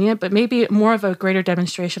convenient, but maybe more of a greater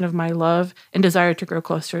demonstration of my love and desire to grow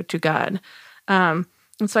closer to God.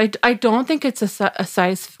 And so I don't think it's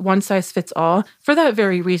a one size fits all for that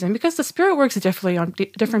very reason, because the Spirit works differently on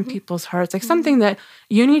different people's hearts. Like something that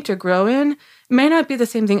you need to grow in may not be the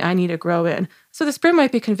same thing I need to grow in. So the Spirit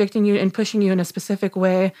might be convicting you and pushing you in a specific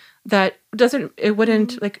way that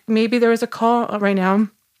wouldn't, like maybe there is a call right now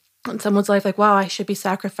in someone's life, like, wow, I should be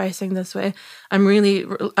sacrificing this way. I'm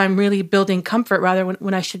really building comfort rather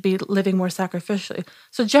when I should be living more sacrificially.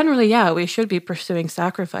 So generally, yeah, we should be pursuing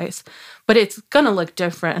sacrifice, but it's going to look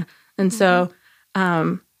different. And so,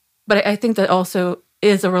 but I think that also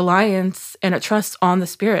is a reliance and a trust on the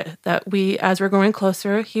Spirit that we, as we're growing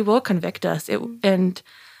closer, He will convict us. And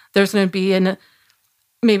there's going to be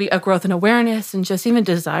maybe a growth in awareness and just even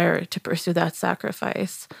desire to pursue that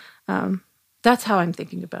sacrifice. That's how I'm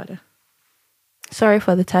thinking about it. Sorry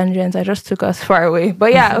for the tangents. I just took us far away.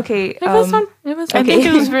 But yeah, okay. It was fun. It was. I think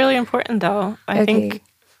it was really important, though. I think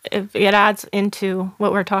it adds into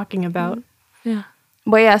what we're talking about. Yeah.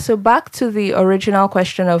 But yeah, so back to the original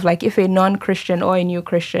question of like if a non-Christian or a new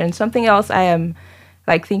Christian, something else I am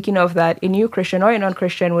like thinking of that a new Christian or a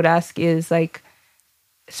non-Christian would ask is like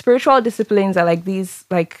spiritual disciplines are like these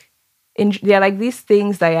they're like these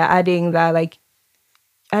things that you're adding that like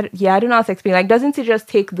I don't know how to explain. Like, doesn't it just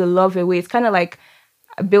take the love away? It's kind of like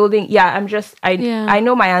building. Yeah, I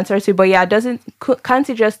know my answer to, but yeah, can't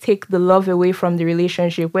it just take the love away from the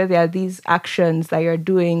relationship where there are these actions that you're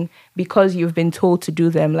doing because you've been told to do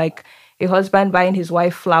them? Like a husband buying his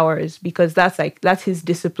wife flowers because that's his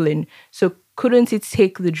discipline. So couldn't it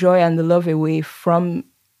take the joy and the love away from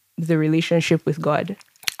the relationship with God?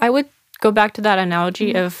 I would go back to that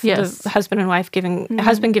analogy of the husband and wife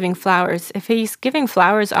husband giving flowers. If he's giving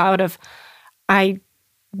flowers out of,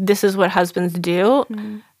 this is what husbands do,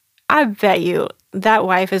 I bet you that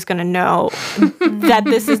wife is going to know that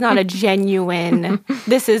this is not a genuine,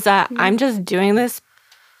 I'm just doing this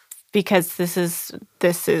because there's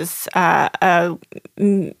a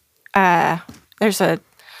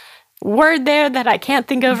word there that I can't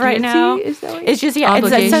think of right now. It's just,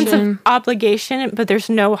 it's a sense of obligation, but there's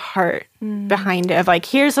no heart behind it. Of like,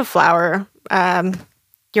 here's a flower.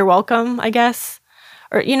 You're welcome, I guess.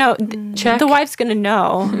 Or, the wife's going to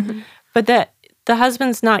know, but the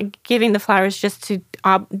husband's not giving the flowers just to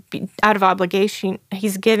be out of obligation.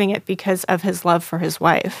 He's giving it because of his love for his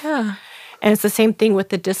wife. Yeah. And it's the same thing with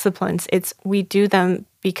the disciplines. We do them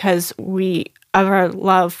because of our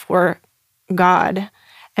love for God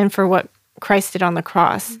and for what Christ did on the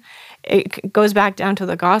cross. It goes back down to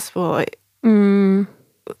the gospel.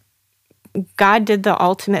 God did the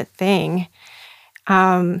ultimate thing.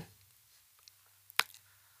 The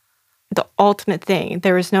ultimate thing.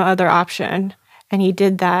 There was no other option. And He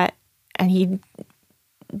did that. And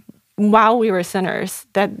while we were sinners,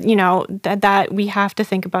 that we have to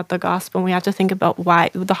think about the gospel. And we have to think about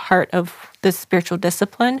why the heart of the spiritual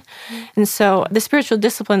discipline. And so the spiritual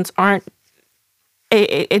disciplines aren't,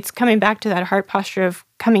 it's coming back to that heart posture of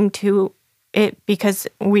coming to it because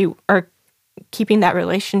we are keeping that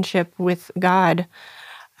relationship with God,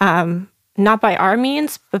 not by our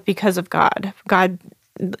means, but because of God. God,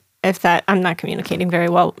 I'm not communicating very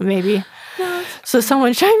well, maybe. No. So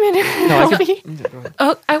someone chime in and help me.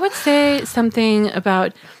 I would say something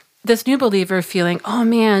about this new believer feeling, oh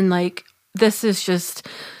man, like this is just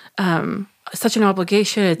such an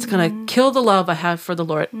obligation. It's going to kill the love I have for the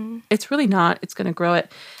Lord. It's really not. It's going to grow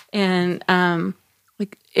it. And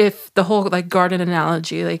like if the whole like garden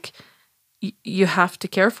analogy, like you have to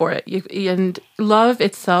care for it. And love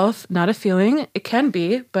itself, not a feeling. It can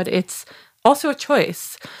be, but it's also a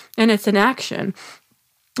choice, and it's an action.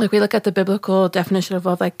 Like we look at the biblical definition of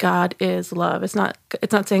love, like God is love. It's not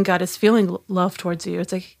saying God is feeling love towards you.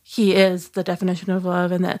 It's like He is the definition of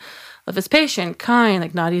love, and that love is patient, kind,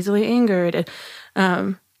 like not easily angered,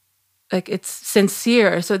 and like it's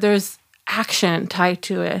sincere. So there's action tied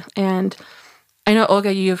to it. And I know,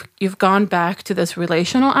 Olga, you've gone back to this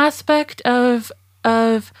relational aspect of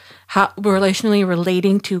how we're relationally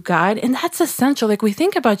relating to God, and that's essential. Like we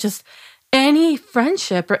think about just any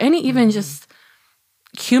friendship or any even just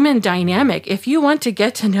human dynamic. If you want to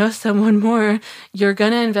get to know someone more, you're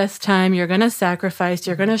going to invest time, you're going to sacrifice,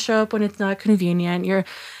 you're going to show up when it's not convenient, you're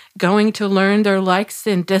going to learn their likes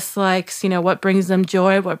and dislikes, what brings them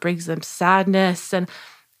joy, what brings them sadness,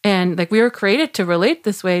 and like we were created to relate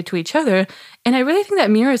this way to each other. And I really think that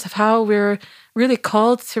mirrors of how we're really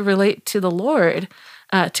called to relate to the Lord,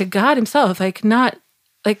 to God Himself, like not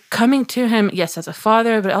like coming to Him, yes, as a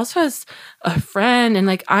father, but also as a friend. And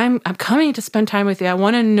like, I'm coming to spend time with you. I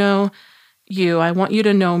want to know you. I want you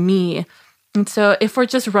to know me. And so if we're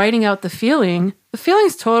just writing out the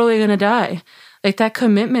feeling's totally going to die. Like that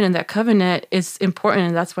commitment and that covenant is important.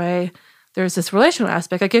 And that's why there's this relational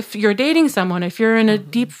aspect. Like if you're dating someone, if you're in a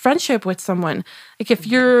deep friendship with someone, like if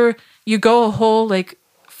you go a whole like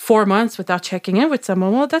 4 months without checking in with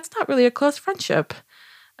someone, well, that's not really a close friendship.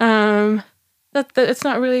 It's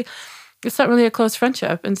not really a close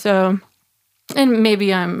friendship. And so, and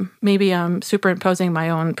maybe I'm superimposing my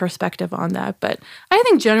own perspective on that, but I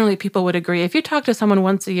think generally people would agree. If you talk to someone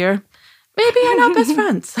once a year, maybe you're not best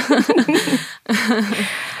friends.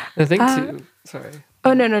 I think too. Sorry.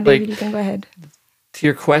 Oh no, David, you can go ahead. To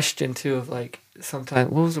your question too, of like sometimes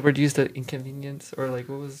what was the word used? The inconvenience, or like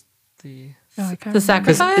what was the the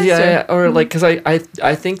sacrifice? Or like because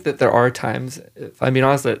I think that there are times, if I'm being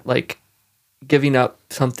honest, that like giving up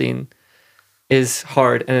something is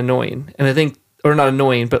hard and annoying, and I think, or not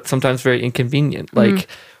annoying, but sometimes very inconvenient. Like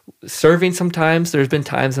serving, sometimes there's been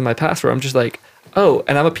times in my past where I'm just like, oh,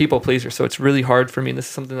 and I'm a people pleaser, so it's really hard for me. And this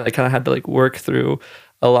is something that I kind of had to like work through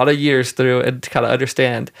a lot of years through and to kind of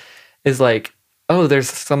understand, is like, oh, there's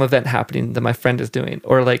some event happening that my friend is doing,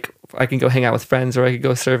 or like I can go hang out with friends, or I could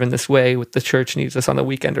go serve in this way with the church needs us on the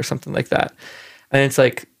weekend or something like that. And it's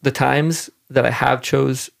like the times that I have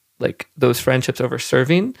chose like those friendships over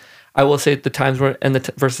serving, I will say the times where, and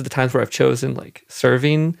versus the times where I've chosen like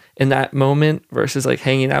serving in that moment versus like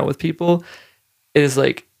hanging out with people, is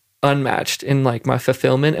like unmatched in like my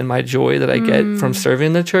fulfillment and my joy that I get from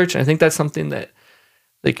serving the church. And I think that's something that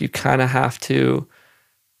like you kind of have to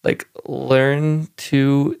like learn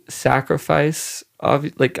to sacrifice.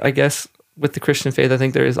 Like I guess with the Christian faith, I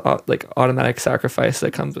think there is like automatic sacrifice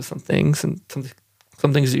that comes with some things, and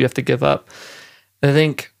some things that you have to give up. And I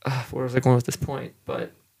think where was I going with this point?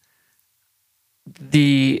 But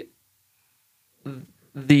the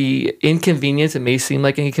inconvenience, it may seem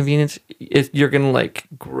like an inconvenience, you're gonna like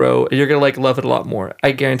grow, you're gonna like love it a lot more.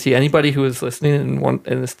 I guarantee anybody who is listening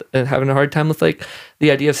and having a hard time with like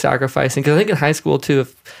the idea of sacrificing, because I think in high school too,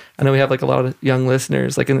 I know we have like a lot of young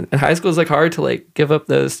listeners, like in high school it's like hard to like give up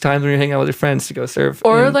those times when you're hanging out with your friends to go serve,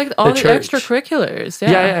 or like all the church. Extracurriculars,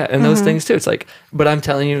 yeah, and those things too. It's like, but I'm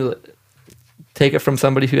telling you, take it from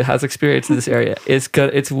somebody who has experience in this area. It's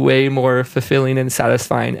good. It's way more fulfilling and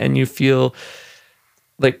satisfying, and you feel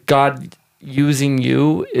like God using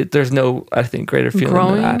you. There's no, I think, greater feeling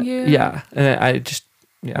growing than that. You. Yeah, and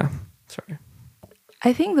sorry.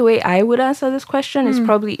 I think the way I would answer this question is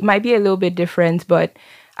probably might be a little bit different, but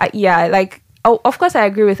of course I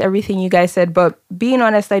agree with everything you guys said. But being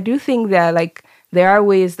honest, I do think that like there are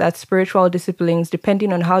ways that spiritual disciplines,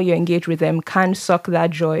 depending on how you engage with them, can suck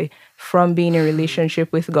that joy from being in a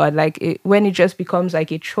relationship with God. Like when it just becomes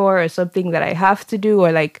like a chore or something that I have to do,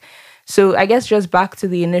 or like, so I guess just back to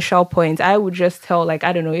the initial point, I would just tell, like,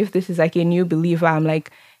 I don't know, if this is like a new believer, I'm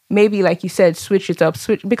like, maybe like you said, switch it up,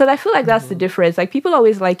 because I feel like that's the difference. Like people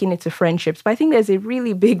always liken it to friendships, but I think there's a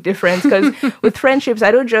really big difference, because with friendships,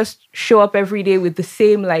 I don't just show up every day with the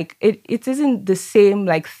same, like it isn't the same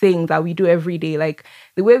like thing that we do every day. Like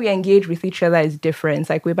the way we engage with each other is different.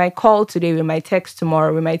 Like we might call today, we might text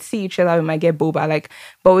tomorrow, we might see each other, we might get boba. Like,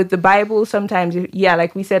 but with the Bible, sometimes,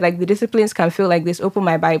 like we said, like the disciplines can feel like this. Open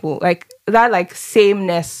my Bible, like that, like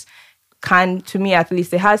sameness can, to me at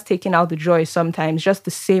least, it has taken out the joy sometimes, just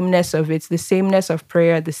the sameness of it, the sameness of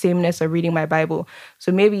prayer, the sameness of reading my Bible.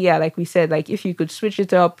 So maybe, like we said, like if you could switch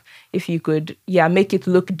it up, if you could, make it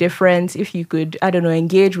look different, if you could, I don't know,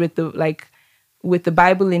 engage with the, like, with the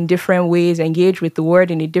Bible in different ways, engage with the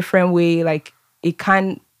word in a different way, like it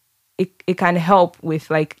can help with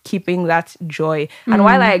like keeping that joy. And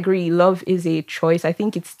while I agree, love is a choice, I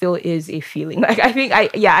think it still is a feeling. Like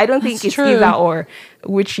I don't think it's true. either or,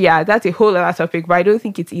 which that's a whole other topic, but I don't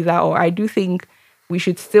think it's either or. I do think we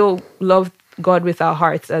should still love God with our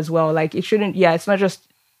hearts as well. Like it shouldn't, it's not just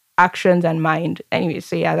actions and mind. Anyway,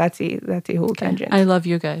 so that's a whole tangent. I love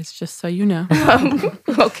you guys, just so you know.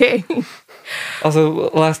 Okay. Also,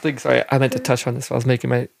 last thing, sorry, I meant to touch on this while I was making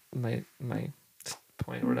my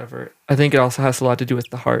point or whatever. I think it also has a lot to do with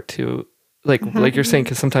the heart too. Like you're saying,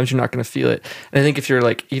 because sometimes you're not going to feel it. And I think if you're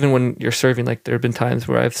like, even when you're serving, like there have been times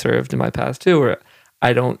where I've served in my past too, where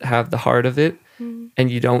I don't have the heart of it and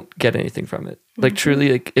you don't get anything from it. Like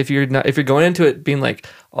truly, like if you're going into it being like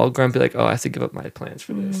all grumpy, like, oh, I have to give up my plans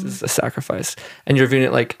for this. This is a sacrifice. And you're viewing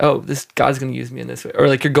it like, oh, this God's going to use me in this way. Or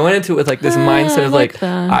like you're going into it with like this mindset of like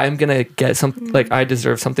I'm going to get something, like I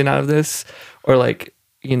deserve something out of this. Or like,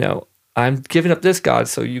 I'm giving up this, God,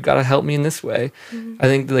 so you got to help me in this way. I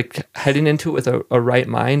think like heading into it with a right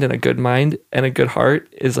mind and a good heart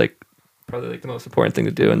is like probably like the most important thing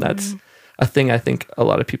to do. And that's a thing I think a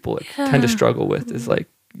lot of people tend to struggle with is like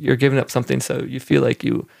you're giving up something so you feel like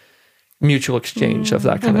you mutual exchange of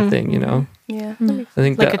that kind of thing, Yeah. I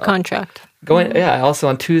think Like that, a contract. also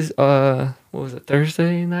on Tuesday,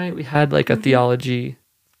 Thursday night, we had like a theology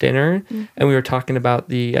dinner and we were talking about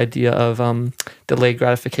the idea of delayed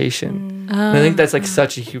gratification. And I think that's like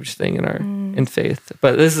such a huge thing in our in faith.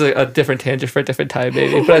 But this is a different tangent for a different time,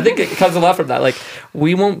 maybe. But I think it comes a lot from that. Like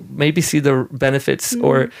we won't maybe see the benefits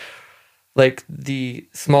or like the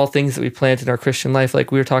small things that we plant in our Christian life.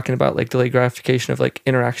 Like we were talking about like delayed gratification of like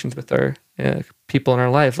interactions with our people in our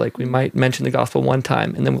life. Like we might mention the gospel one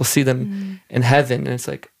time and then we'll see them in heaven. And it's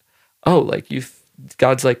like, oh, like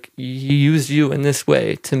God's like, he used you in this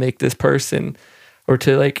way to make this person or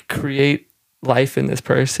to like create life in this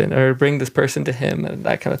person or bring this person to him and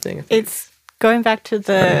that kind of thing. It's going back to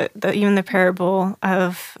the even the parable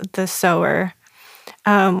of the sower.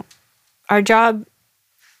 Our job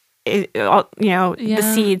is,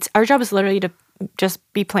 the seeds. Our job is literally to just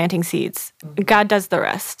be planting seeds. God does the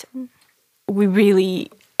rest.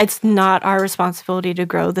 It's not our responsibility to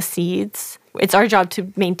grow the seeds. It's our job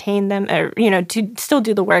to maintain them, or to still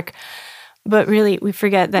do the work. But really, we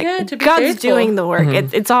forget that God's faithful. Doing the work.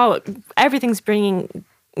 It's all, everything's bringing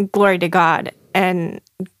glory to God, and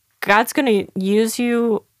God's going to use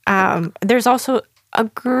you. There's also a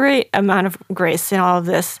great amount of grace in all of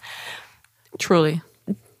this. Truly.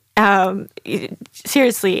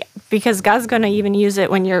 Seriously, because God's going to even use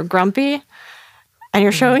it when you're grumpy and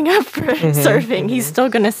you're showing up for surfing. He's still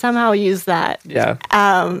going to somehow use that. Yeah.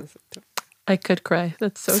 I could cry.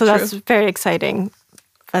 That's so true. That's very exciting.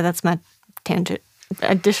 But that's my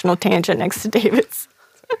additional tangent next to David's.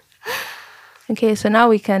 Okay, so now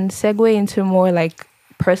we can segue into more like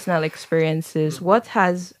personal experiences.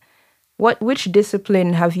 Which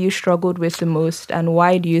discipline have you struggled with the most, and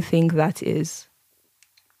why do you think that is?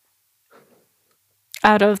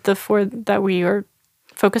 Out of the four that we are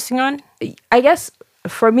focusing on? I guess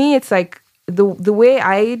for me, it's like the way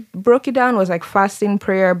I broke it down was like fasting,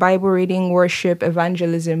 prayer, Bible reading, worship,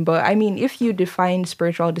 evangelism. But I mean, if you define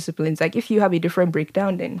spiritual disciplines, like if you have a different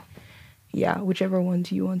breakdown, then whichever one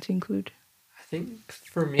do you want to include? I think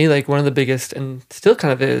for me, like one of the biggest, and still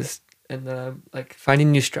kind of is, and like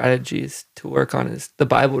finding new strategies to work on is the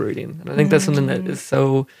Bible reading. And I think that's something that is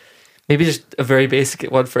so, maybe just a very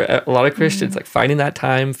basic one for a lot of Christians, like finding that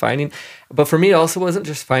time, but for me, it also wasn't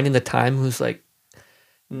just finding the time who's like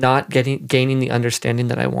not gaining the understanding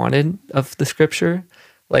that I wanted of the scripture.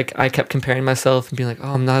 Like I kept comparing myself and being like,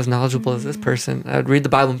 oh, I'm not as knowledgeable as this person. And I'd read the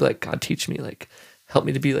Bible and be like, God, teach me, like help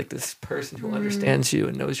me to be like this person who understands you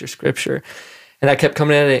and knows your scripture. And I kept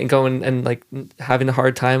coming at it and going and like having a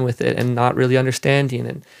hard time with it and not really understanding.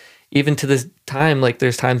 And even to this time, like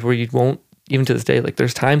there's times where you won't, even to this day, like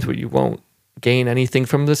there's times where you won't gain anything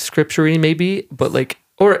from the scripture reading maybe, but like,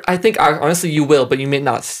 or I think honestly you will, but you may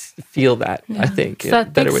not feel that, I think. It's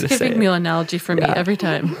that better way to say Thanksgiving it. meal analogy for me every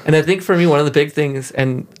time. And I think for me, one of the big things,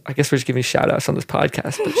 and I guess we're just giving shout outs on this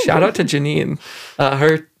podcast, but shout out to Janine.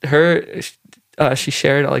 She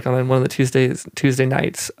shared like on one of the Tuesday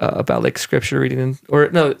nights about like scripture reading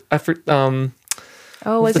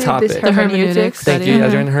was it the topic? this hermeneutics? Thank you.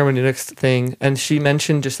 During the hermeneutics thing, and she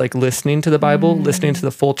mentioned just like listening to the Bible, listening to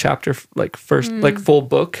the full chapter, like first, like full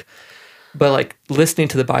book. But like listening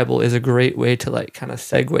to the Bible is a great way to like kind of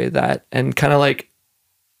segue that and kind of like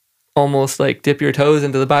almost like dip your toes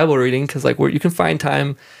into the Bible reading, because like where you can find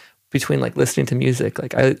time between like listening to music.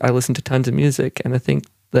 Like I listen to tons of music, and I think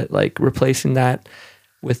that like replacing that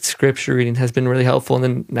with scripture reading has been really helpful. And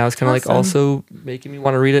then now it's kind of like Awesome. also making me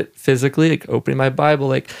want to read it physically, like opening my Bible,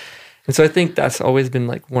 like. And so I think that's always been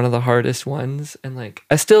like one of the hardest ones. And like,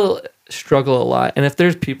 I still struggle a lot. And if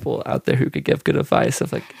there's people out there who could give good advice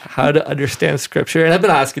of like how to understand scripture, and I've been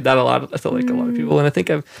asking that a lot to like a lot of people. And I think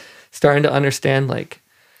I'm starting to understand like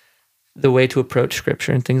the way to approach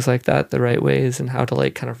scripture and things like that, the right ways, and how to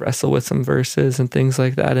like kind of wrestle with some verses and things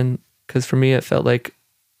like that. And because for me, it felt like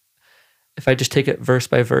if I just take it verse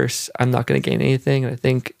by verse, I'm not going to gain anything. And I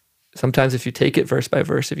think sometimes if you take it verse by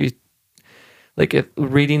verse, if you like if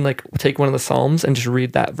reading, like take one of the Psalms and just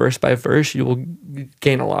read that verse by verse, you will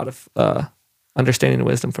gain a lot of understanding and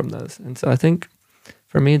wisdom from those. And so I think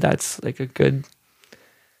for me, that's like a good,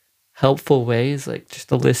 helpful way is like just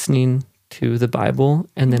the listening to the Bible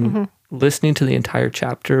and then listening to the entire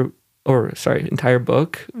chapter entire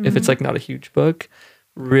book. If it's like not a huge book,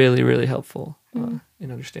 really, really helpful in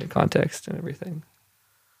understanding context and everything.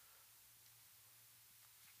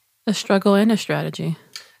 A struggle and a strategy.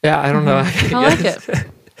 Yeah, I don't know. I like it.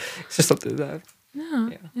 It's just something that. No,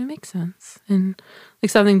 it makes sense. And like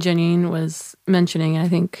something Janine was mentioning, and I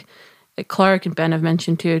think Clark and Ben have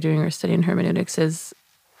mentioned too during our study in hermeneutics, is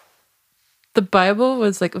the Bible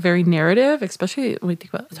was like very narrative, especially when we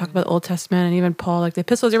talk about the Old Testament and even Paul, like the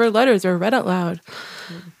epistles, they were letters, they were read out loud.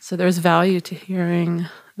 So there's value to hearing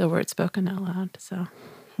the word spoken out loud. So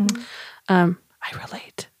I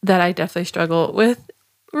relate that I definitely struggle with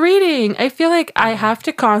reading. I feel like I have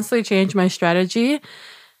to constantly change my strategy.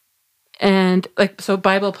 And like, so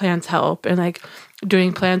Bible plans help, and like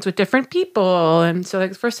doing plans with different people. And so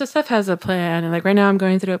like First SF has a plan. And like right now I'm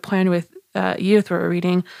going through a plan with youth where we're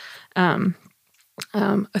reading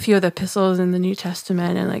a few of the epistles in the New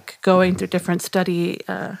Testament and like going through different study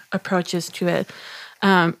approaches to it.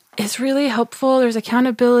 It's really helpful. There's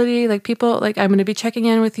accountability. Like people, like I'm going to be checking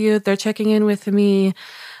in with you. They're checking in with me.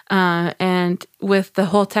 And with the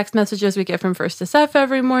whole text messages we get from First SF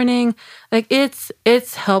every morning, like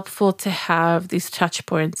it's helpful to have these touch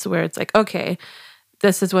points where it's like, okay,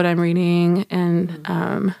 this is what I'm reading. And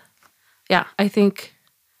I think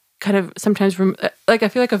kind of sometimes like I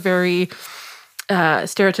feel like a very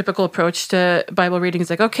stereotypical approach to Bible reading is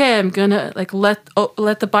like, okay, I'm gonna like let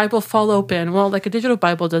the Bible fall open. Well, like a digital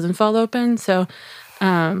Bible doesn't fall open, so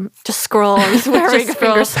just scroll and swearing your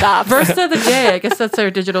finger stops. Verse of the day. I guess that's our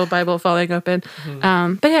digital Bible falling open.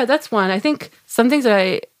 But yeah, that's one. I think some things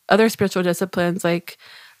that other spiritual disciplines like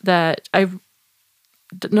that I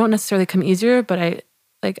don't necessarily come easier, but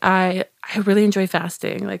I really enjoy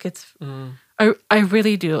fasting. Like it's, I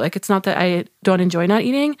really do. Like it's not that I don't enjoy not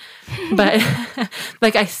eating, but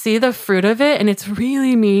like I see the fruit of it and it's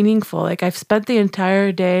really meaningful. Like I've spent the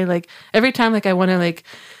entire day, like every time like I want to like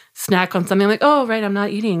snack on something, I'm like, oh, right, I'm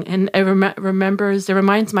not eating. And it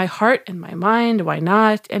reminds my heart and my mind, why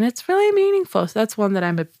not? And it's really meaningful. So that's one that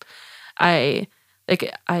I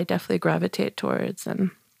definitely gravitate towards.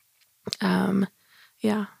 And so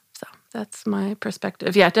that's my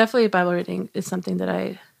perspective. Yeah, definitely Bible reading is something that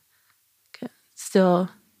I can still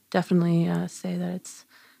definitely say that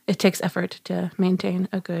it takes effort to maintain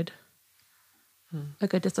a good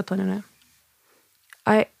discipline in it.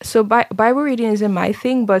 Bible reading isn't my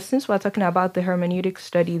thing, but since we're talking about the hermeneutic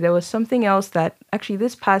study, there was something else that actually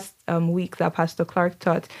this past week that Pastor Clark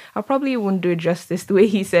taught. I probably wouldn't do it justice the way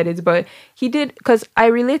he said it, but he did, because I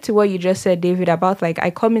relate to what you just said, David, about like I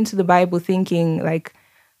come into the Bible thinking like,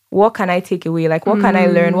 what can I take away? Like, what can I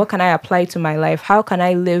learn? What can I apply to my life? How can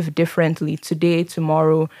I live differently today,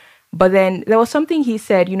 tomorrow? But then there was something he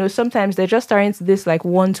said, sometimes there just aren't this like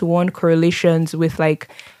one-to-one correlations with like,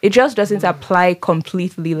 it just doesn't apply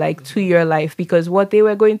completely like to your life because what they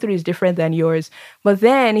were going through is different than yours. But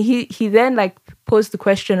then he then like posed the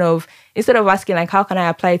question of, instead of asking like, how can I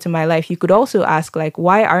apply it to my life? You could also ask like,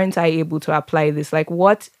 why aren't I able to apply this? Like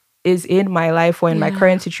what is in my life or in my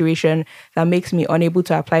current situation that makes me unable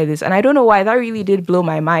to apply this? And I don't know why that really did blow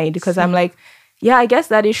my mind because I'm like, yeah, I guess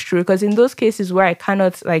that is true because in those cases where I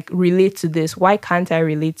cannot like relate to this, why can't I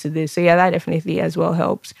relate to this? So yeah, that definitely as well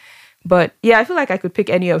helps. But yeah, I feel like I could pick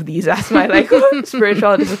any of these as my like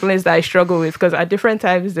spiritual disciplines that I struggle with because at different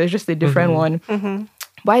times there's just a different one.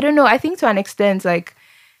 But I don't know. I think to an extent, like,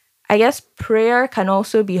 I guess prayer can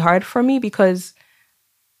also be hard for me because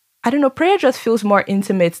I don't know, prayer just feels more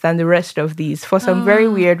intimate than the rest of these for some very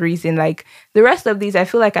weird reason. Like the rest of these, I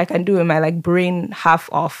feel like I can do in my like brain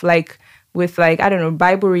half off. Like with like, I don't know,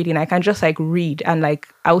 Bible reading, I can just like read and like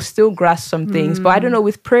I'll still grasp some things. But I don't know,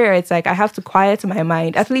 with prayer, it's like I have to quiet my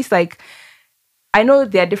mind. At least like, I know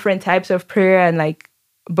there are different types of prayer and like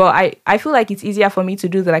But I feel like it's easier for me to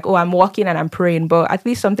do like, oh, I'm walking and I'm praying. But at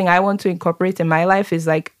least something I want to incorporate in my life is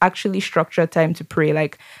like actually structured time to pray.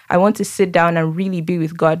 Like I want to sit down and really be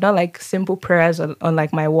with God, not like simple prayers on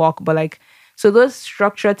like my walk, but like, so those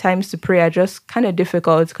structured times to pray are just kind of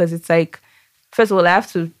difficult because it's like, first of all, I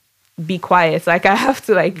have to be quiet. Like I have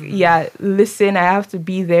to like, listen. I have to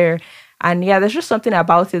be there. And there's just something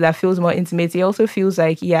about it that feels more intimate. It also feels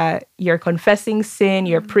like, you're confessing sin.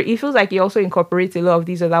 It feels like you also incorporate a lot of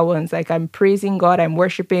these other ones. Like I'm praising God, I'm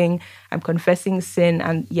worshiping, I'm confessing sin.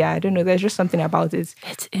 And I don't know, there's just something about it.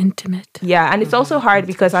 It's intimate. Yeah, and it's also hard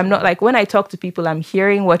because I'm not like, when I talk to people, I'm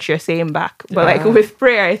hearing what you're saying back. But like with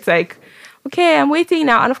prayer, it's like, okay, I'm waiting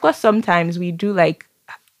now. And of course, sometimes we do like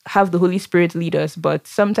have the Holy Spirit lead us, but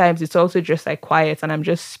sometimes it's also just like quiet and I'm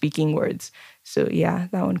just speaking words. So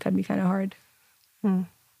that one can be kind of hard. I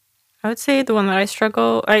would say the one that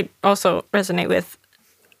I also resonate with.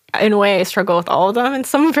 In a way, I struggle with all of them in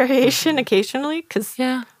some variation occasionally because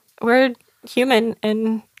we're human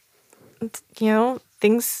and,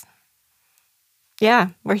 things,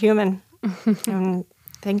 we're human. And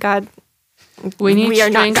thank God we are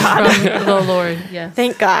not God. From the Lord. Yes.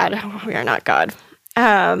 Thank God we are not God.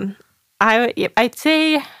 I'd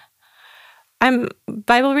say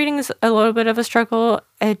Bible reading is a little bit of a struggle.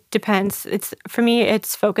 It depends. For me,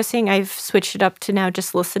 it's focusing. I've switched it up to now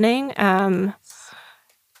just listening, and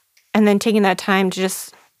then taking that time to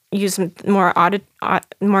just use more the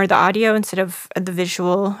audio instead of the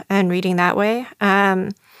visual and reading that way.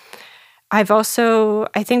 I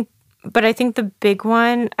think the big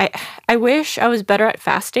one. I wish I was better at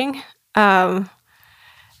fasting.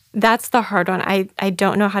 That's the hard one. I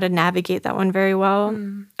don't know how to navigate that one very well.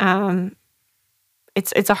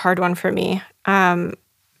 It's a hard one for me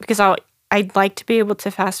because I'd like to be able to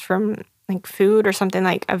fast from like food or something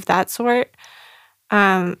like of that sort,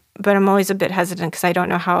 but I'm always a bit hesitant because I don't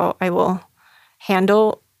know how I will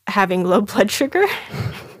handle having low blood sugar.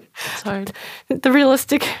 It's hard. The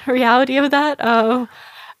realistic reality of that.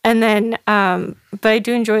 And then, but I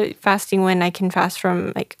do enjoy fasting when I can fast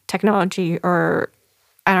from like technology or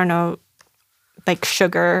I don't know, like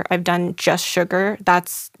sugar. I've done just sugar.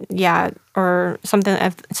 That's or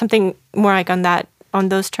something more like on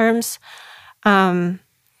those terms. I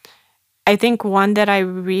think one that I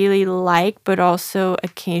really like, but also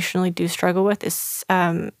occasionally do struggle with is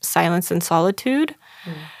silence and solitude,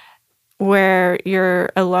 where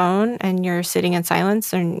you're alone and you're sitting in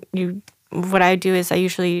silence. And what I do is I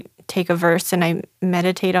usually take a verse and I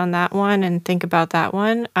meditate on that one and think about that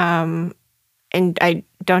one. And I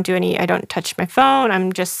don't touch my phone.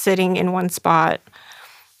 I'm just sitting in one spot.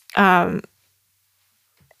 But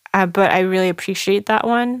I really appreciate that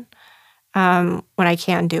one when I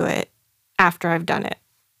can do it after I've done it.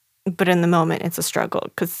 But in the moment, it's a struggle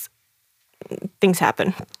because things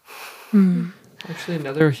happen. Actually,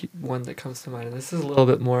 another one that comes to mind, and this is a little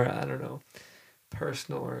bit more, I don't know,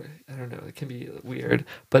 personal, or I don't know, it can be weird,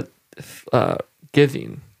 but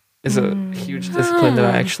giving is a huge discipline that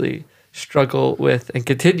I actually struggle with and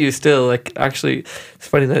continue still. Like, actually, it's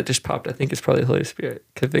funny that it just popped. I think it's probably the Holy Spirit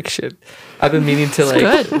conviction. I've been meaning to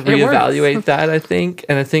reevaluate that, I think.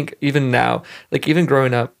 And I think even now, like even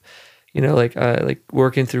growing up, like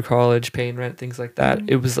working through college, paying rent, things like that,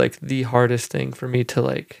 it was like the hardest thing for me to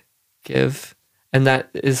like give. And that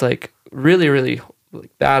is like really, really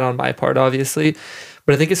like bad on my part, obviously.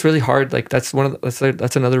 But I think it's really hard. Like that's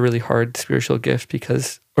another really hard spiritual gift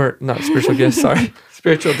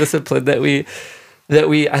spiritual discipline that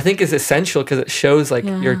we I think is essential because it shows like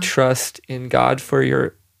your trust in God for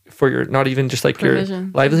your not even just like provision.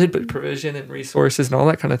 Your livelihood, but provision and resources and all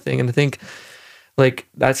that kind of thing. And I think like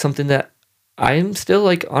that's something that I'm still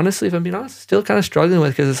like, honestly, if I'm being honest, still kind of struggling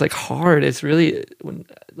with because it's like hard. It's really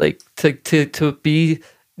like to be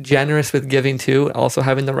generous with giving too, also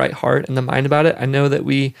having the right heart and the mind about it. I know that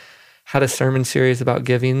we had a sermon series about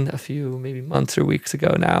giving a few maybe months or weeks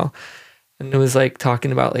ago now, and it was like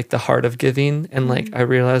talking about like the heart of giving, and like I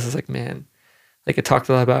realized I was like, man, like it talked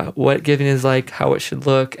a lot about what giving is like, how it should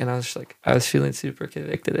look, and I was just like, I was feeling super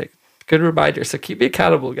convicted. Like, good reminder. So keep me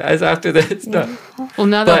accountable, guys, after this. No. Well,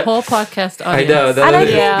 now the whole podcast audience. I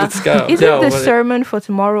know. Let's go. Isn't the sermon for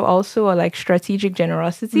tomorrow also a like strategic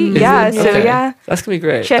generosity? Okay. That's going to be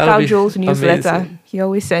great. Check out Joel's newsletter. Amazing. He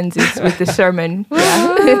always sends it with the sermon.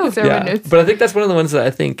 Sermon notes. But I think that's one of the ones that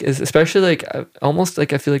I think is especially like almost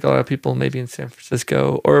like I feel like a lot of people maybe in San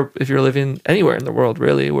Francisco, or if you're living anywhere in the world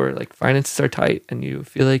really, where like finances are tight and you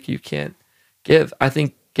feel like you can't give. I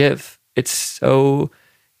think give. It's so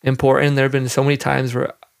important. There have been so many times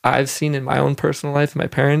where I've seen in my own personal life, my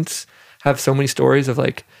parents have so many stories of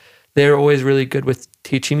like they're always really good with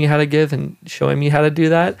teaching me how to give and showing me how to do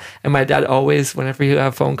that. And my dad always, whenever you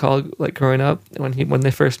have a phone call, like growing up, when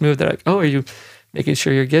they first moved, they're like, oh, are you making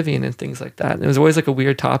sure you're giving and things like that. And it was always like a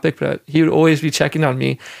weird topic, but he would always be checking on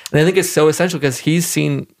me. And I think it's so essential because he's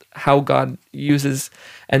seen how God uses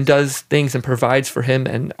and does things and provides for him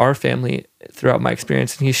and our family throughout my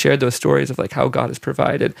experience. And he shared those stories of like how God has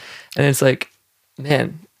provided. And it's like,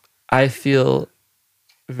 man, I feel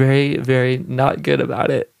very, very not good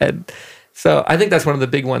about it. And so I think that's one of the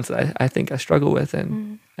big ones that I think I struggle with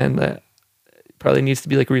and that probably needs to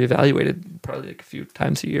be like reevaluated probably like a few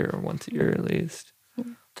times a year or once a year at least.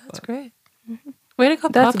 That's great. Way to go,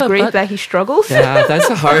 That's Papa. great that he struggles. Yeah, that's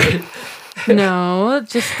a hard. No,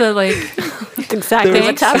 just the like. Exactly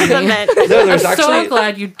what Thanks, Tabitha honey. meant. No, there's I'm so actually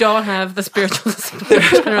glad you don't have the spiritual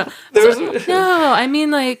discipline. No, I mean,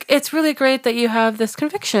 like, it's really great that you have this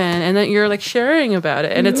conviction and that you're like sharing about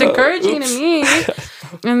it. And it's encouraging to me.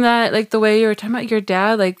 And that, like, the way you were talking about your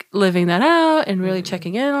dad, like, living that out and really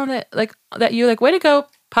checking in on it, like, that you, like, way to go,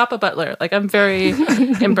 Papa Butler. Like, I'm very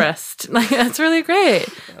impressed. Like, that's really great.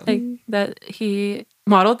 Like, that he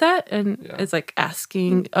modeled that and is, like,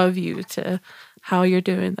 asking of you to how you're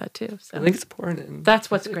doing that too. So I think it's important. that's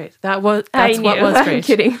what's great. That's what knew. was I'm great.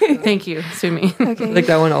 kidding. Thank you, Sumi. Okay. Like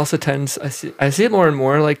that one also tends, I see it more and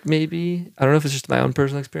more, like maybe, I don't know if it's just my own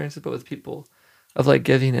personal experiences, but with people of like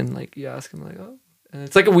giving and like you ask them like, oh, and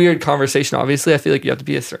it's like a weird conversation. Obviously, I feel like you have to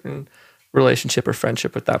be a certain relationship or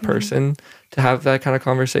friendship with that person to have that kind of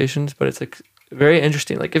conversations, but it's like very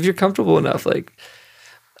interesting. Like if you're comfortable enough, like,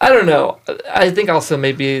 I don't know. I think also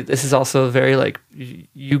maybe this is also very like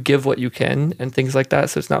you give what you can and things like that.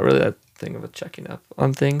 So it's not really that thing of a checking up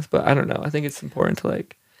on things, but I don't know. I think it's important to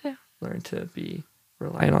like learn to be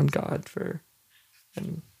relying on God for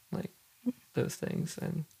and like those things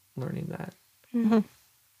and learning that.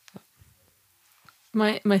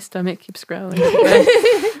 My stomach keeps growling.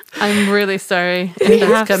 I'm really sorry if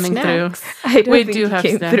that's have coming snacks. through. I don't We think do it have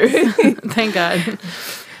came snacks. through. Thank God.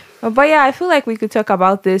 But yeah, I feel like we could talk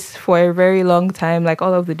about this for a very long time, like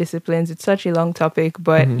all of the disciplines. It's such a long topic.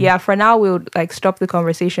 But yeah, for now, we'll like stop the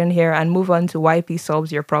conversation here and move on to why peace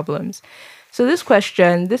solves your problems. So this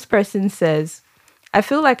question, this person says, I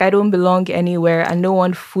feel like I don't belong anywhere and no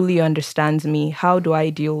one fully understands me. How do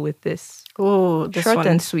I deal with this? Oh, this Short one.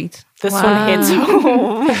 and sweet. This Wow. one hits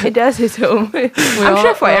home. It does hit home. I'm all-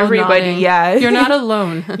 sure for we're all everybody, nodding. yeah. You're not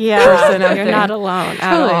alone. Yeah, Person out you're there. not alone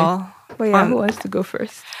at Totally. all. But yeah, who wants to go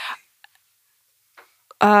first?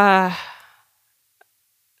 I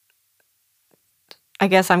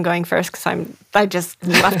guess I'm going first because I just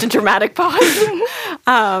left a dramatic pause.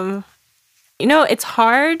 It's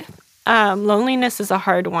hard. Loneliness is a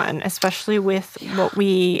hard one, especially with what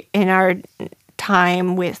we in our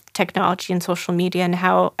time with technology and social media and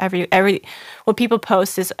how every what people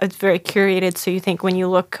post is it's very curated. So you think when you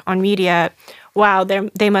look on media, wow,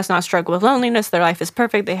 they must not struggle with loneliness. Their life is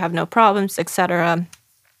perfect. They have no problems, etc.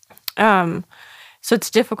 So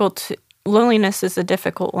it's difficult. Loneliness is a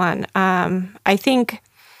difficult one. I think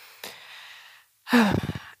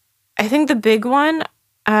the big one,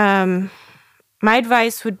 my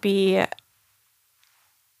advice would be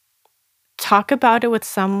talk about it with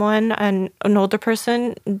someone, an older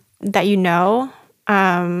person that you know,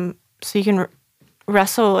 so you can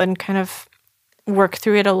wrestle and kind of work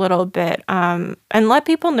through it a little bit, and let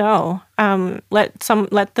people know. Let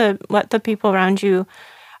the people around you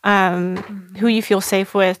who you feel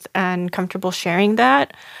safe with and comfortable sharing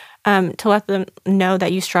that, to let them know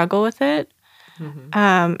that you struggle with it,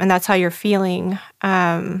 and that's how you're feeling.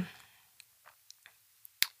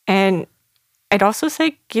 And I'd also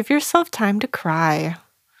say give yourself time to cry.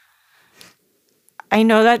 I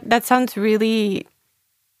know that sounds really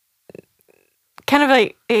kind of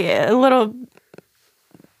like a little,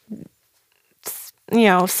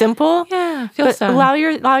 simple. Yeah, feel But sad.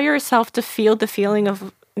 allow yourself to feel the feeling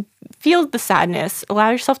of the sadness. Allow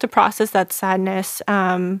yourself to process that sadness,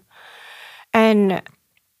 and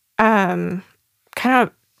kind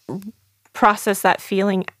of process that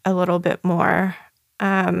feeling a little bit more.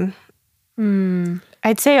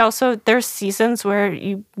 I'd say also there's seasons where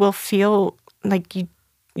you will feel like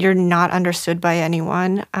you're not understood by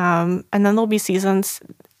anyone, and then there'll be seasons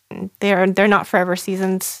they're not forever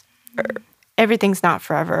seasons. Everything's not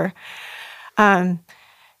forever.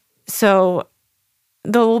 So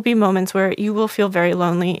there will be moments where you will feel very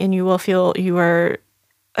lonely and you will feel you are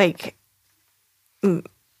like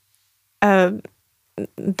the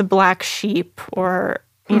black sheep, or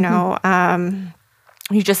you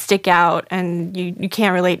just stick out and you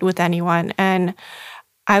can't relate with anyone. And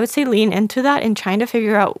I would say lean into that and trying to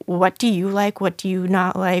figure out what do you like, what do you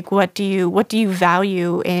not like, what do you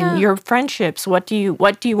value in your friendships, what do you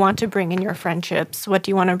want to bring in your friendships, what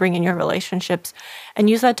do you want to bring in your relationships, and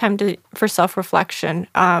use that time for self-reflection.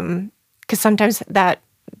 Because sometimes that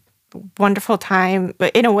wonderful time,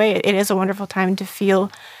 but in a way, it is a wonderful time to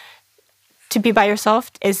be by yourself,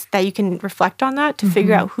 is that you can reflect on that to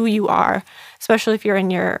figure out who you are, especially if you're in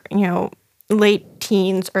your late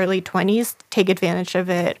teens, early 20s. Take advantage of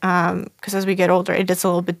it, because as we get older, it is a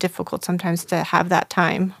little bit difficult sometimes to have that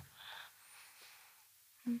time.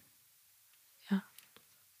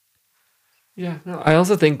 Yeah. No, I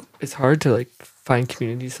also think it's hard to like find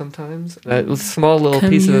community sometimes. A small little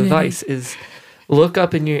piece of advice is look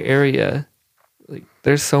up in your area. Like,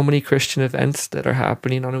 there's so many Christian events that are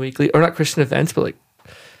happening on a weekly, or not Christian events, but like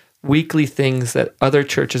weekly things that other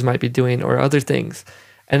churches might be doing, or other things.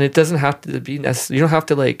 And it doesn't have to be necessary. You don't have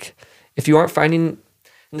to, like, if you aren't finding,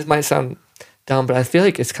 and this might sound dumb, but I feel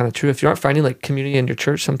like it's kind of true. If you aren't finding like community in your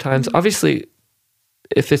church sometimes, obviously,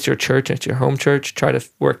 if it's your church and it's your home church, try to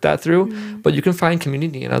work that through. But you can find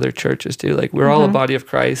community in other churches too. Like, we're all a body of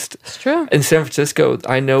Christ. It's true. In San Francisco,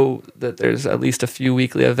 I know that there's at least a few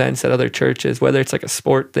weekly events at other churches, whether it's like a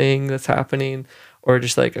sport thing that's happening or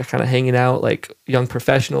just like a kind of hanging out, like young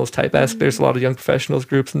professionals type esque. There's a lot of young professionals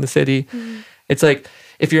groups in the city. It's like,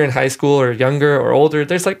 if you're in high school or younger or older,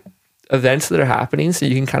 there's like events that are happening. So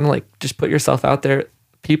you can kind of like just put yourself out there.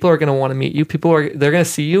 People are going to want to meet you. They're going to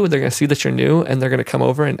see you, and they're going to see that you're new, and they're going to come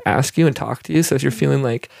over and ask you and talk to you. So if you're feeling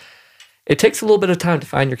like, it takes a little bit of time to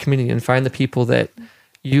find your community and find the people that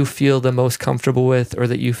you feel the most comfortable with, or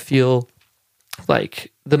that you feel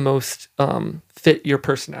like the most fit your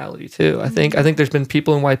personality too. I think there's been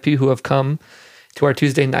people in YP who have come to our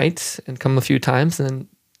Tuesday nights and come a few times, and then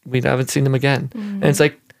we haven't seen them again. And it's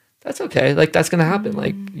like, that's okay. Like, that's going to happen.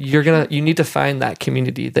 Like, you need to find that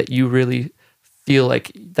community that you really feel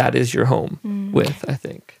like that is your home with, I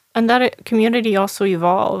think. And that community also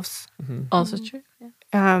evolves. Also true.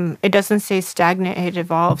 It doesn't stay stagnant, it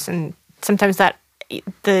evolves. And sometimes that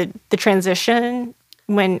the transition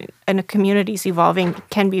when a community is evolving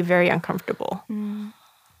can be very uncomfortable.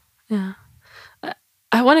 Yeah.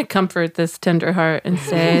 I want to comfort this tender heart and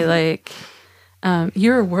say, like,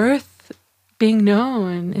 you're worth being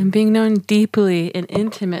known, and being known deeply and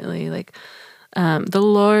intimately. Like, the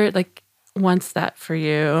Lord, like, wants that for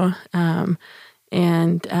you. Yeah,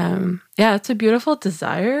 it's a beautiful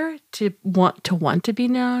desire to want to be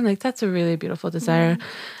known. Like, that's a really beautiful desire.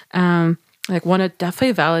 Like, want to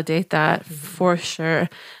definitely validate that for sure.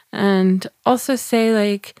 And also say,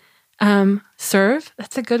 like, serve.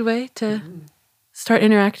 That's a good way to start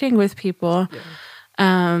interacting with people.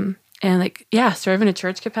 And like, serve in a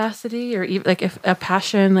church capacity, or even like if a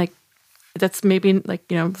passion, like that's maybe like,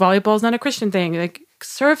 volleyball is not a Christian thing, like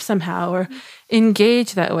serve somehow or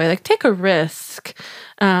engage that way, like take a risk.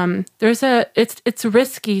 It's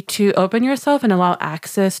risky to open yourself and allow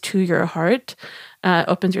access to your heart.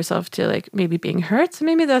 Opens yourself to like maybe being hurt. So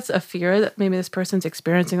maybe that's a fear that maybe this person's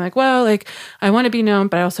experiencing, like, well, like I want to be known,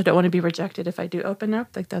 but I also don't want to be rejected if I do open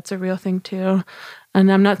up. Like, that's a real thing too.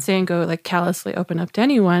 And I'm not saying go like callously open up to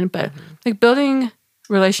anyone, but like building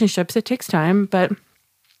relationships, it takes time, but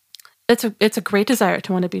it's a great desire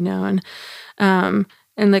to want to be known. And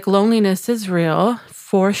like loneliness is real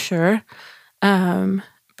for sure.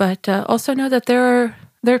 But also know that there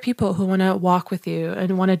are people who want to walk with you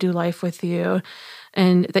and want to do life with you,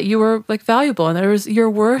 and that you are like valuable, and you're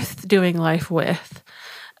worth doing life with.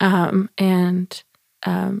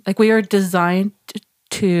 Like we are designed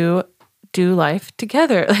to do life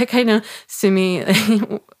together. Like I know Sumi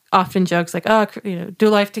often jokes like, oh, do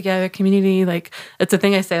life together, community. Like it's a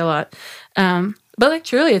thing I say a lot. But like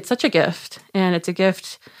truly, it's such a gift, and it's a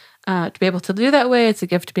gift to be able to do that way. It's a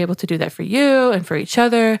gift to be able to do that for you and for each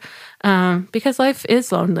other, because life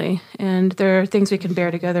is lonely, and there are things we can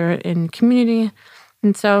bear together in community.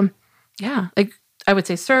 And so, yeah, like I would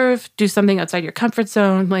say serve, do something outside your comfort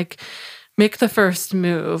zone, like make the first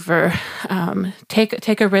move, or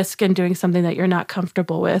take a risk in doing something that you're not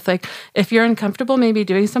comfortable with. Like if you're uncomfortable, maybe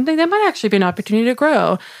doing something that might actually be an opportunity to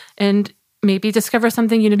grow and maybe discover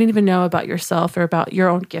something you didn't even know about yourself or about your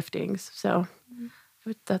own giftings. So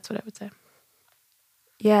that's what I would say.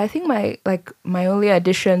 Yeah, I think my only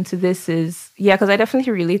addition to this is, because I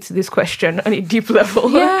definitely relate to this question on a deep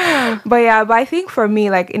level. Yeah. But I think for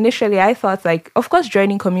me, like initially I thought like, of course,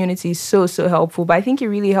 joining community is so helpful. But I think it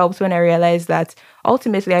really helps when I realized that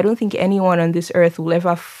ultimately, I don't think anyone on this earth will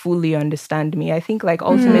ever fully understand me. I think like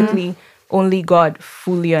ultimately only God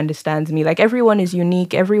fully understands me. Like everyone is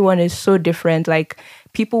unique. Everyone is so different. Like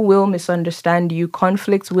people will misunderstand you.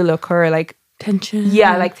 Conflicts will occur. Like tension.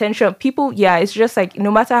 Yeah, like tension. People, yeah, it's just like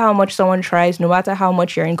no matter how much someone tries, no matter how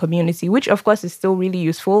much you're in community, which of course is still really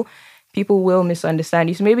useful, people will misunderstand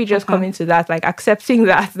you. So maybe just coming to that, like accepting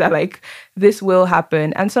that like this will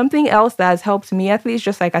happen. And something else that has helped me, at least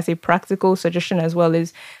just like as a practical suggestion as well,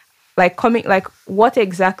 is like what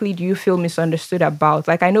exactly do you feel misunderstood about?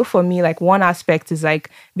 Like, I know for me, like one aspect is like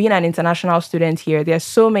being an international student here. There's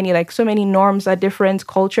so many norms are different,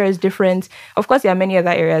 culture is different. Of course, there are many other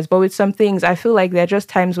areas, but with some things, I feel like there are just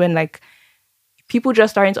times when like people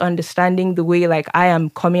just aren't understanding the way like I am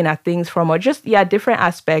coming at things from, or just, different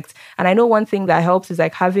aspects. And I know one thing that helps is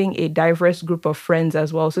like having a diverse group of friends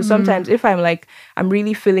as well. So sometimes if I'm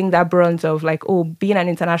really feeling that brunt of like, oh, being an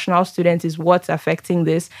international student is what's affecting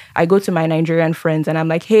this, I go to my Nigerian friends and I'm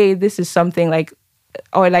like, hey, this is something like,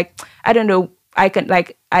 or like, I don't know,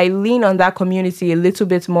 I lean on that community a little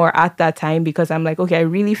bit more at that time because I'm like, okay, I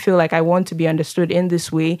really feel like I want to be understood in this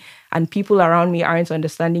way and people around me aren't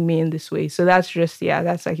understanding me in this way. So that's just,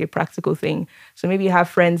 that's like a practical thing. So maybe you have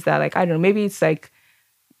friends that like, I don't know, maybe it's like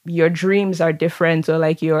your dreams are different, or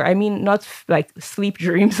like not like sleep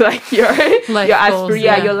dreams, like your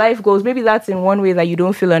life goals. Maybe that's in one way that you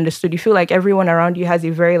don't feel understood. You feel like everyone around you has a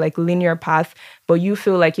very like linear path, but you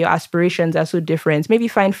feel like your aspirations are so different. Maybe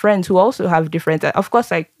find friends who also have different, of course,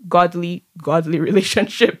 like godly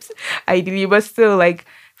relationships, ideally, but still like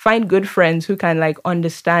find good friends who can like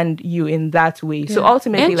understand you in that way. So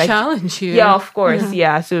ultimately, and like challenge you. Yeah, of course.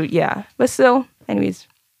 Yeah. So but still, anyways.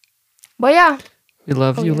 But yeah. We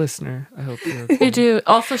love you, listener. I hope you're okay. We do.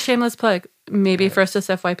 Also, shameless plug. Maybe First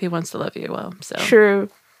FYP wants to love you well. So True.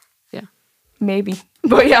 Yeah. Maybe.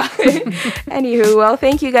 But yeah. Anywho, well,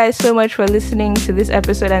 thank you guys so much for listening to this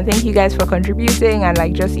episode, and thank you guys for contributing and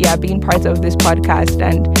like just being part of this podcast.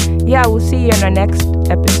 And we'll see you in our next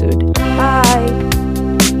episode.